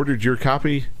already ordered your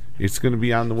copy, it's going to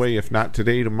be on the way. If not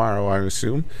today, tomorrow, I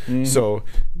assume. So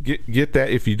get that.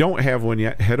 If you don't have one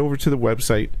yet, head over to the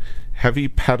website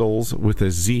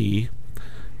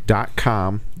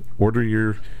heavypedals.com. Order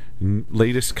your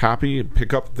latest copy and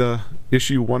pick up the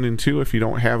issue 1 and 2 if you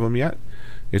don't have them yet.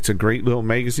 It's a great little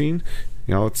magazine.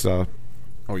 You know, it's a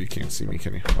Oh, you can't see me,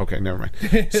 can you? Okay, never mind.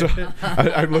 So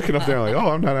I'm looking up there like,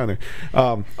 oh, I'm not on there.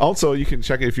 Also, you can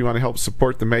check it if you want to help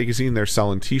support the magazine. They're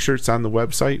selling T-shirts on the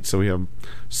website. So we have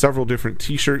several different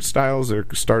T-shirt styles. They're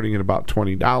starting at about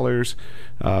 $20.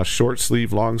 Short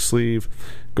sleeve, long sleeve.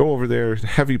 Go over there,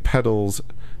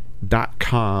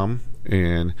 heavypedals.com,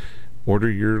 and order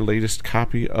your latest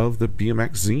copy of the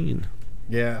BMX zine.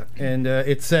 Yeah, and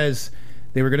it says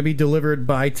they were going to be delivered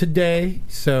by today,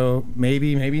 so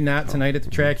maybe not tonight at the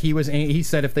track. He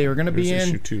said if they were going to be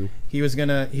in, he was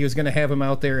gonna have them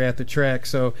out there at the track.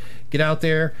 So get out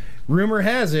there. Rumor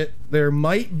has it there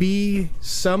might be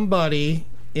somebody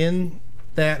in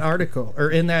that article or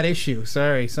in that issue.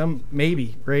 Sorry,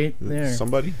 maybe right there.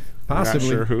 Somebody, possibly. Not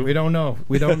sure who. We don't know.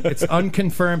 We don't. It's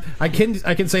unconfirmed. I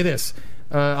can say this: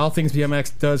 All Things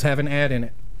BMX does have an ad in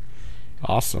it.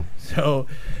 Awesome. So,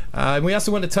 we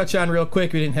also wanted to touch on real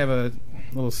quick. We didn't have a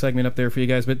little segment up there for you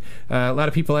guys, but a lot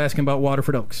of people asking about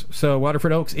Waterford Oaks. So,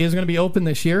 Waterford Oaks is going to be open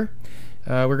this year.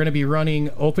 We're going to be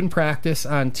running open practice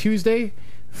on Tuesday,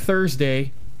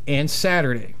 Thursday, and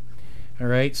Saturday. All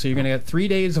right, so you're going to get 3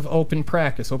 days of open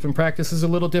practice. Open practice is a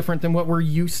little different than what we're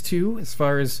used to as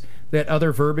far as that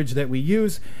other verbiage that we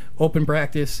use. Open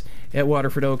practice at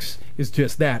Waterford Oaks is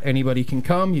just that. Anybody can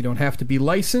come. You don't have to be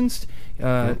licensed.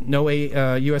 No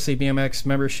USA BMX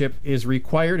membership is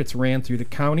required. It's ran through the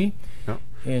county. Yep.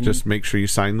 And just make sure you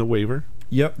sign the waiver.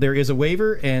 Yep, there is a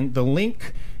waiver, and the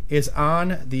link is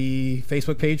on the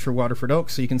Facebook page for Waterford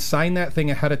Oaks, so you can sign that thing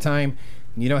ahead of time.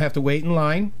 You don't have to wait in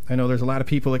line. I know there's a lot of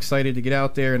people excited to get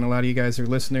out there, and a lot of you guys are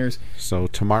listeners. So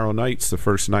tomorrow night's the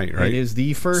first night, right? It is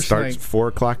the first night. Starts 4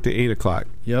 o'clock to 8 o'clock.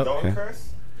 Yep. Don't curse?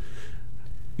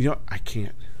 You know, I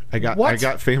can't. I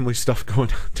got family stuff going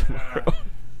on tomorrow.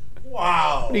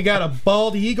 Wow. You got a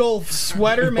bald eagle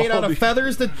sweater made out of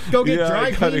feathers to go get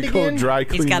dry cleaned again?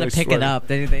 He's got to pick it up.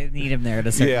 They need him there at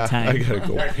a certain time. I got to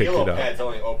go pick it up. Pad's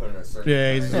only open at a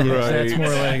certain time. That's more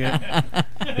like it.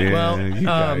 Yeah, well, you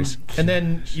guys. And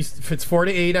then if it's 4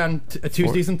 to 8 on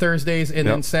Tuesdays and Thursdays, and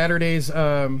then Saturdays.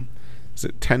 Is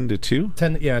it 10 to 2?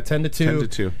 10 to 2. 10 to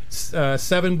 2.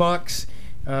 $7.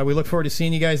 We look forward to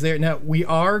seeing you guys there. Now, we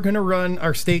are going to run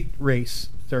our state race,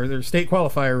 their state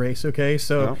qualifier race, okay?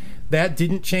 So that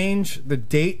didn't change. The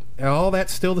date, all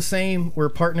that's still the same. We're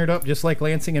partnered up just like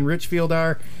Lansing and Richfield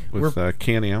are. With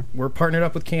Can-Am. We're partnered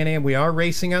up with Can-Am. We are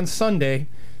racing on Sunday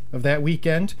of that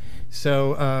weekend.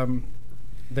 So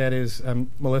that is,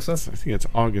 Melissa? I think it's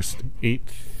August 8th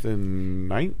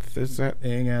and 9th, is that?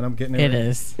 Hang on, I'm getting it It right.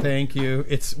 is. Thank you.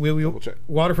 It's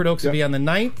Waterford Oaks will be on the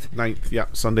 9th. 9th, yeah,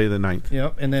 Sunday the 9th.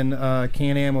 Yep, and then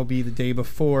Can-Am will be the day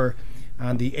before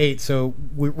on the 8th. So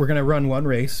we're going to run one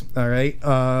race, all right?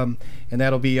 And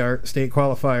that'll be our state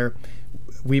qualifier.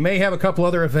 We may have a couple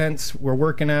other events. We're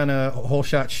working on a whole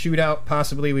shot shootout.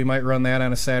 Possibly we might run that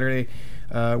on a Saturday.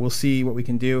 We'll see what we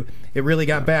can do. It really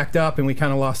got backed up, and we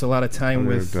kind of lost a lot of time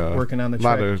with working on the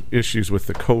track. A lot of issues with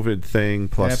the COVID thing,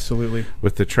 plus absolutely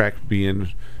with the track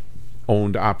being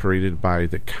owned, operated by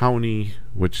the county,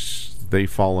 which they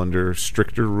fall under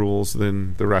stricter rules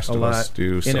than the rest of us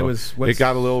do. And so it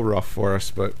got a little rough for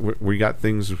us, but we got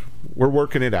things. We're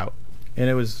working it out. And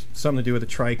it was something to do with the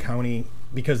Tri-County,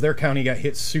 because their county got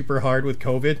hit super hard with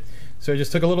COVID. So it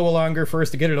just took a little longer for us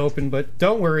to get it open. But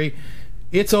don't worry,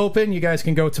 it's open. You guys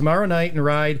can go tomorrow night and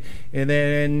ride, and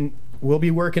then we'll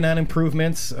be working on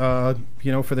improvements, for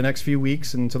the next few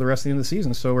weeks until the rest of the end of the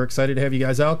season. So we're excited to have you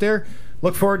guys out there.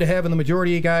 Look forward to having the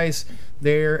majority of you guys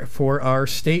there for our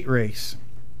state race.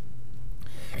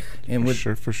 And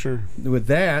for sure. With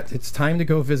that, it's time to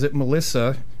go visit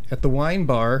Melissa at the wine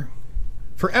bar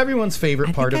for everyone's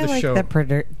favorite part of the show. The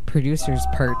producer's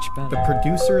perch better. The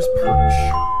producer's perch.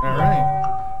 All right.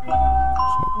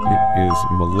 It is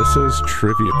Melissa's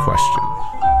trivia question.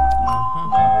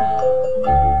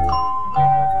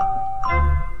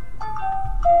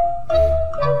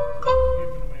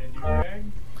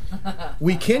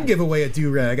 We can give away a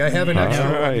do-rag. I have an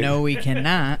extra. Right. No, we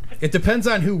cannot. It depends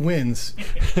on who wins.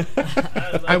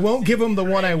 I won't give him the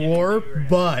one I wore,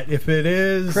 but if it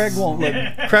is, Craig won't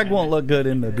look good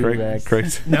in the do-rag.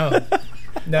 No.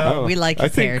 Oh, we like I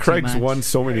his hair think too Craig's much. won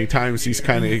so many times he's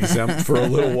kind of exempt for a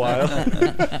little while.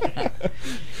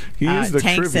 He is the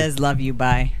Tank trivia. says, "Love you,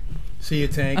 bye." See you,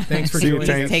 Tank. Thanks for See you, joining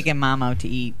Tank. us. Taking Mom out to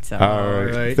eat. So. All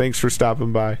right. Thanks for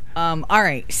stopping by. All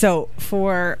right. So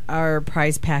for our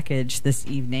prize package this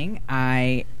evening,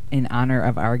 I, in honor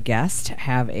of our guest,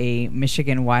 have a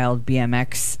Michigan Wild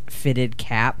BMX fitted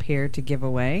cap here to give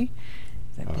away.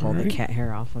 I pull the cat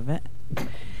hair off of it,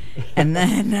 and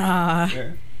then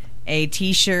a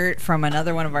T-shirt from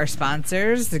another one of our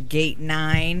sponsors, the Gate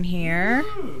 9 here.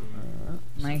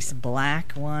 Nice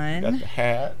black one. Got the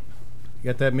hat.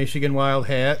 You got that Michigan Wild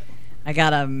hat. I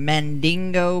got a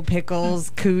Mandingo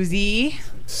Pickles koozie.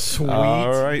 Sweet.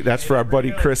 All right, that's for our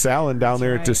buddy Chris Allen down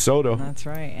there at DeSoto. That's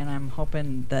right, and I'm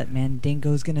hoping that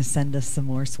Mandingo's going to send us some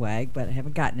more swag, but I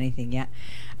haven't gotten anything yet.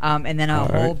 And then a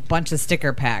whole bunch of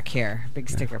sticker pack here. Big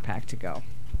sticker pack to go.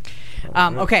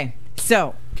 Okay,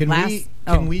 so Can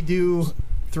we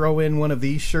throw in one of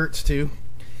these shirts too?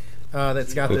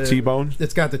 That's got the T-bone.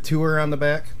 That's got the tour on the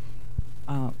back.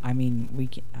 I mean,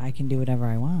 I can do whatever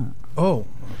I want. Oh,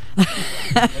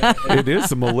 it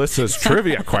is Melissa's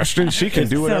trivia question. She can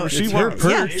do whatever she wants.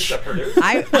 Yes.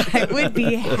 I would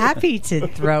be happy to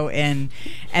throw in.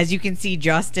 As you can see,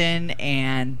 Justin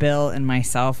and Bill and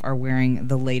myself are wearing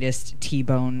the latest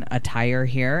T-Bone attire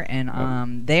here,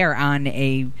 and they are on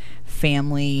a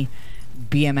family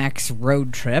BMX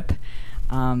road trip.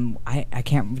 I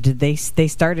can't. Did they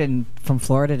started from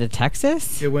Florida to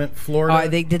Texas? It went Florida.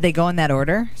 Did they go in that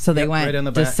order? So they went right on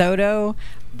the back. DeSoto,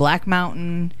 Black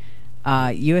Mountain,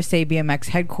 USA BMX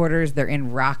headquarters. They're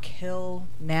in Rock Hill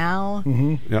now.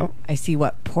 Mm-hmm. Yep. I see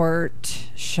Port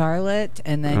Charlotte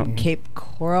and then Cape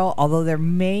Coral. Although there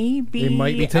may be They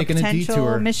might be taking a potential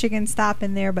detour. Michigan stop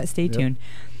in there, but stay tuned.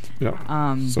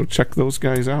 Yeah. So check those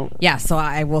guys out. Yeah. So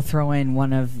I will throw in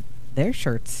one of their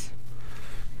shirts.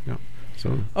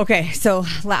 So. Okay, so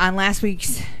on last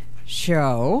week's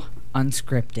show,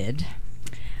 Unscripted,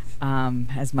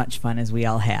 as much fun as we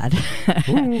all had,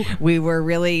 we were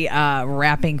really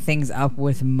wrapping things up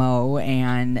with Mo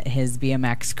and his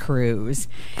BMX cruise.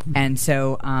 And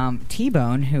so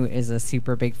T-Bone, who is a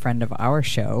super big friend of our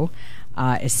show,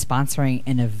 is sponsoring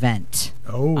an event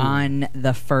on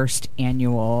the first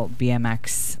annual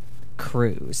BMX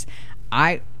cruise.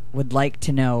 I would like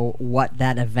to know what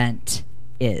that event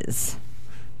is.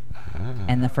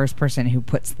 And the first person who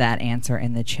puts that answer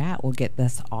in the chat will get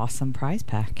this awesome prize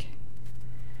pack.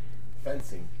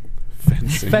 Fencing.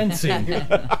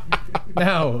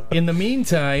 Now, in the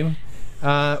meantime,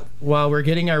 while we're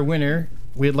getting our winner,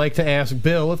 we'd like to ask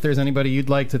Bill if there's anybody you'd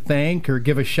like to thank or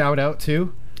give a shout out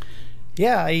to.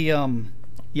 Yeah,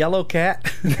 Yellow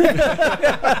Cat. This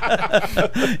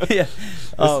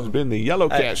has been the Yellow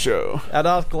Cat Show. I'd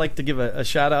also like to give a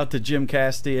shout out to Jim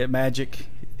Cassidy at Magic.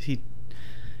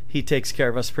 He takes care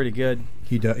of us pretty good.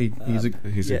 He does. He's a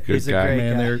good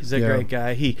guy. He's a great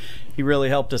guy. He really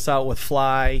helped us out with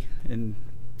Fly, and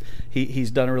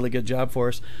he's done a really good job for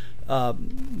us.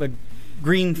 The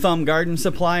Green Thumb Garden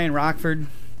Supply in Rockford,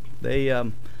 they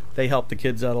help the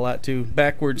kids out a lot too.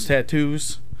 Backwards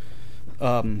Tattoos,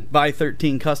 Buy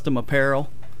 13 Custom Apparel.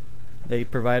 They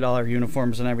provide all our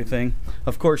uniforms and everything.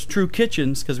 Of course, True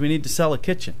Kitchens, because we need to sell a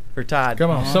kitchen for Todd.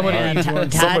 Come on, somebody needs one.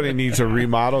 Somebody needs a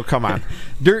remodel. Come on.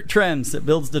 Dirt Trends that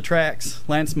builds the tracks.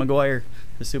 Lance McGuire,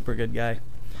 a super good guy.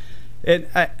 And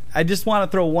I just want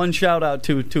to throw one shout out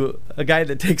to a guy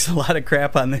that takes a lot of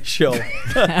crap on this show.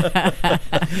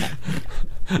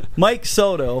 Mike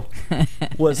Soto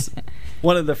was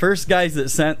one of the first guys that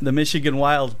sent the Michigan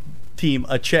Wild team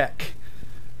a check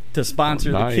to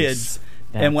sponsor the kids.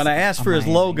 And when I asked for his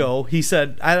logo, he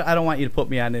said, I don't want you to put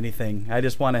me on anything. I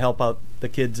just want to help out the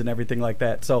kids and everything like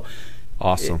that. So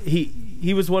awesome.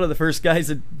 He was one of the first guys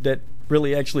that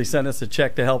really actually sent us a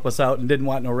check to help us out and didn't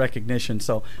want no recognition.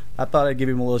 So I thought I'd give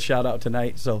him a little shout out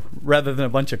tonight. So rather than a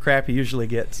bunch of crap he usually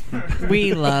gets.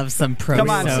 We love some Pro Come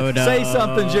on, Soto. say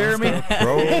something, Jeremy.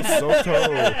 Pro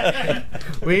Soto.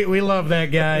 We love that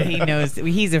guy. He knows.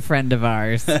 He's a friend of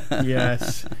ours.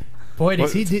 Yes. Boy,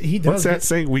 he does. What's that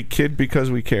saying? We kid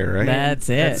because we care, right? That's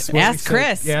it. Ask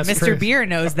Chris. Mr. Chris. Beer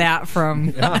knows that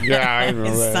from Yeah, I know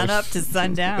that. sun up to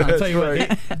sundown. I'll tell you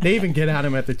what, they even get at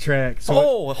him at the track.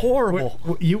 So horrible.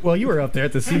 You were up there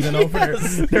at the season opener.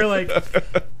 They're like,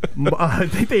 I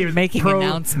think they even making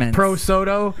announcements. Pro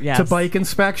Soto to bike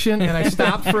inspection, and I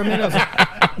stopped for a minute.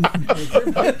 I was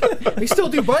like, they still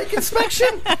do bike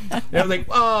inspection? And I was like,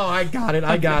 oh, I got it.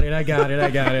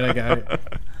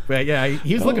 But yeah,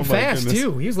 he's looking fast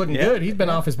too. He's looking good. He's been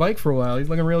off his bike for a while. He's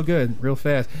looking real good, real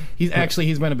fast. He's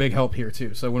been a big help here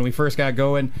too. So when we first got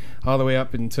going, all the way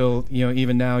up until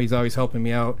even now, he's always helping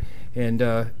me out,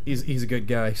 and he's a good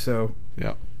guy. So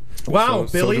yeah. Wow,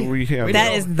 so Billy. do we have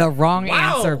that is the wrong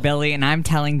answer, Billy, and I'm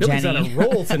telling Billy's Jenny. on a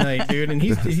roll tonight, dude, and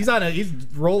he's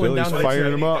rolling Billy's down.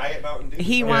 firing him up.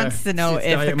 He wants to know it's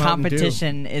if the Diet Mountain Dew.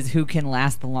 competition is who can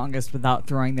last the longest without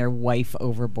throwing their wife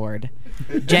overboard.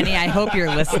 Jenny, I hope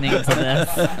you're listening to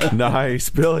this.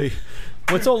 Nice, Billy.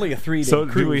 Well, it's only a 3-day So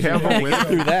cruise. do we have a winner?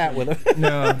 Through that with a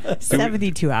No.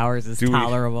 72 hours is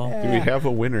tolerable. Do we have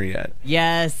a winner yet?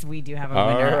 Yes, we do have a All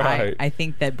winner. right. I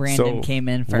think that Brandon came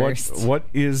in first. What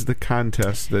is the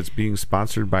contest that's being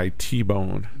sponsored by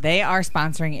T-Bone? They are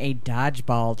sponsoring a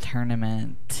dodgeball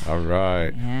tournament. All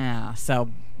right. Yeah.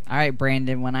 So, all right,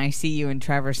 Brandon, when I see you in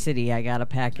Traverse City, I got a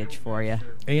package for you.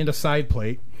 And a side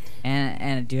plate.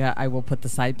 And I will put the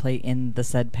side plate in the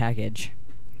said package.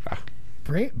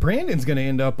 Brandon's going to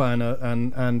end up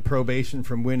on probation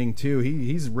from winning too.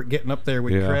 He's getting up there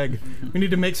with Craig. We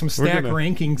need to make some stack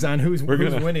rankings on who's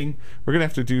winning. We're gonna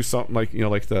have to do something like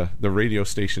like the radio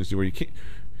stations do, where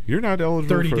you're not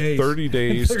eligible for 30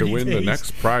 days to win the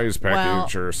next prize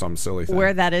package or some silly thing.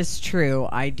 Where that is true,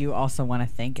 I do also want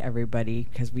to thank everybody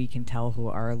because we can tell who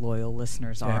our loyal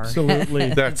listeners are.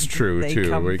 Absolutely. That's true They too.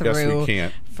 come I guess we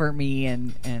can't. For me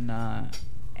and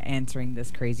answering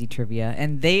this crazy trivia,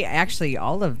 and they actually,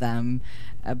 all of them,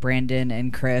 Brandon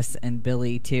and Chris and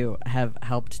Billy too, have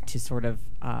helped to sort of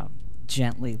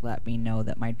gently let me know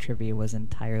that my trivia was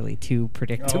entirely too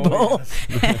predictable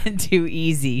and too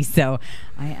easy. So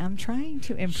I am trying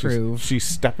to improve. She's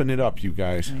stepping it up, you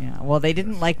guys. Yeah. Well, they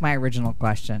didn't like my original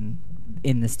question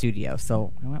in the studio,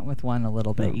 so I went with one a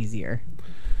little bit easier.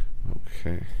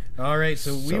 Okay. All right,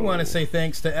 so we want to say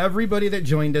thanks to everybody that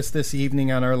joined us this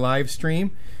evening on our live stream.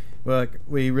 Look,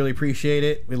 we really appreciate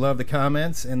it. We love the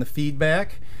comments and the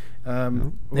feedback.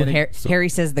 Harry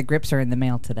says the grips are in the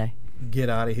mail today. Get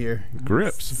out of here.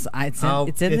 Grips.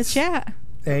 It's in the chat.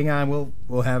 Hang on,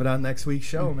 we'll have it on next week's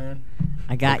show, man.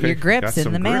 I got your grips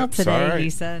in the mail today, right.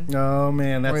 he said. Oh,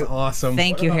 man, that's awesome.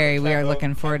 Thank you, Harry. We are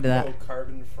looking forward to that.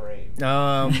 Carbon frame.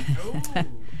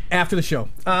 After the show.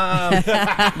 Chris,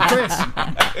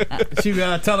 you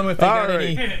tell them if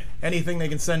they got anything they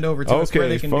can send over to us where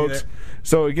they can folks. do that.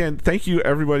 So again, thank you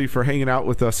everybody for hanging out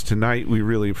with us tonight. We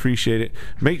really appreciate it.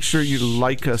 Make sure you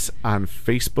like us on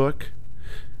Facebook.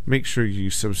 Make sure you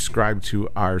subscribe to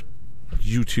our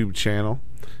YouTube channel.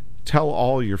 Tell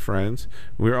all your friends.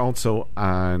 We're also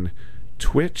on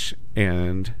Twitch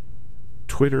and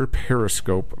Twitter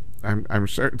Periscope. I'm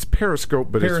sorry, it's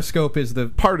Periscope, but Periscope is the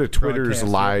part of Twitter's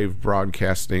live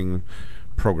broadcasting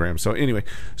program. So anyway,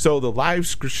 the live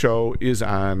show is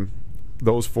on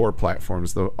those 4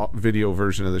 platforms, the video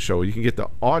version of the show. You can get the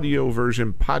audio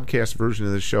version, podcast version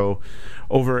of the show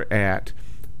over at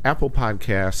Apple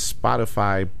Podcasts,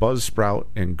 Spotify, Buzzsprout,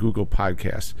 and Google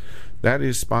Podcasts. That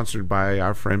is sponsored by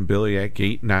our friend Billy at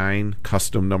Gate 9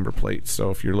 Custom Number Plates.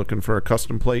 So if you're looking for a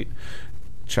custom plate,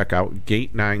 check out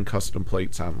Gate 9 Custom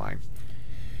Plates online.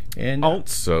 And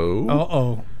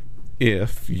also,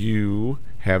 if you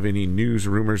have any news,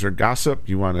 rumors, or gossip,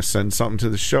 you want to send something to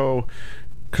the show,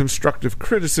 constructive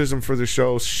criticism for the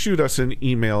show, shoot us an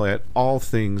email at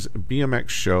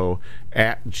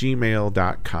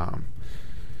allthingsbmxshow@gmail.com.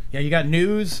 Yeah, you got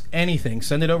news, anything,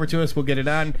 send it over to us. We'll get it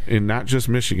on. And not just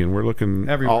Michigan. We're looking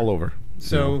everywhere. All over.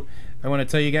 So I want to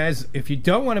tell you guys, if you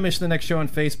don't want to miss the next show on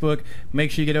Facebook, make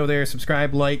sure you get over there,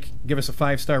 subscribe, like, give us a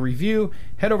 5-star review.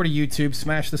 Head over to YouTube,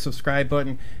 smash the subscribe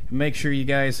button, and make sure you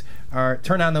guys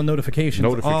turn on the notifications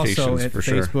also at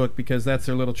Facebook, because that's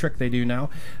their little trick they do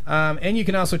now. And you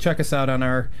can also check us out on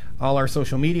all our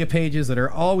social media pages that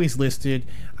are always listed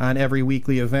on every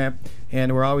weekly event,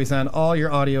 and we're always on all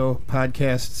your audio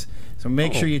podcasts. So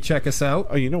make sure you check us out.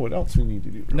 Oh, you know what else we need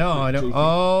to do? No, I don't.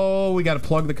 Oh, we got to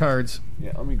plug the cards.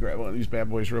 Yeah, let me grab one of these bad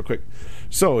boys real quick.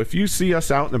 So if you see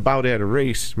us out and about at a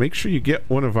race, make sure you get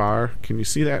one of our... Can you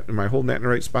see that? Am I holding that in the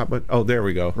right spot? Oh, there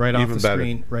we go. Right off the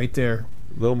screen. Right there.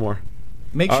 A little more.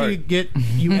 Make sure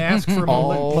you ask for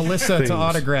Melissa to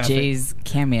autograph Jay's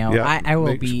cameo. Yeah, I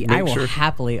will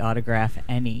happily autograph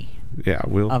any. Yeah,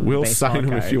 we'll sign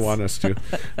them if you want us to.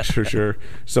 Sure.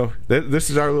 So this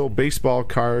is our little baseball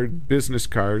card, business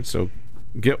card. So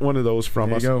get one of those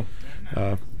from us. There you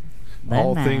go.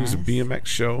 All Things BMX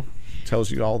Show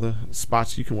tells you all the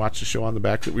spots you can watch the show on the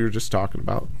back that we were just talking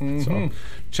about. Mm-hmm. So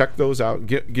check those out.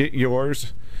 Get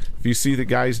yours. If you see the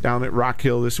guys down at Rock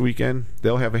Hill this weekend,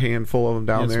 they'll have a handful of them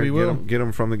down there. We will. Get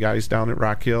them from the guys down at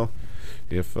Rock Hill.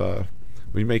 If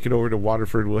we make it over to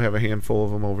Waterford, we'll have a handful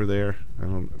of them over there. I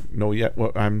don't know yet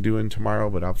what I'm doing tomorrow,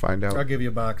 but I'll find out. I'll give you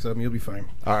a box of them. You'll be fine.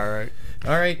 All right.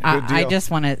 Good deal. I just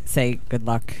want to say good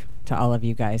luck to all of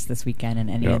you guys this weekend and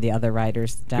any of the other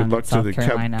riders down in South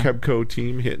Carolina. Good luck to the Kebco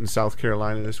team hitting South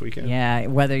Carolina this weekend. Yeah,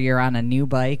 whether you're on a new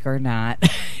bike or not,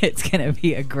 it's going to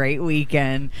be a great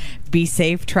weekend. Be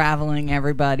safe traveling,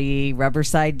 everybody. Rubber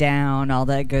side down, all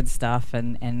that good stuff.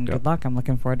 And good luck. I'm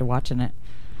looking forward to watching it.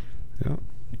 Yeah.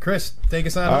 Chris, take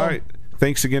us on. All right.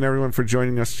 Thanks again, everyone, for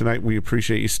joining us tonight. We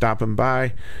appreciate you stopping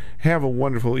by. Have a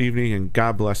wonderful evening, and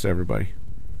God bless everybody.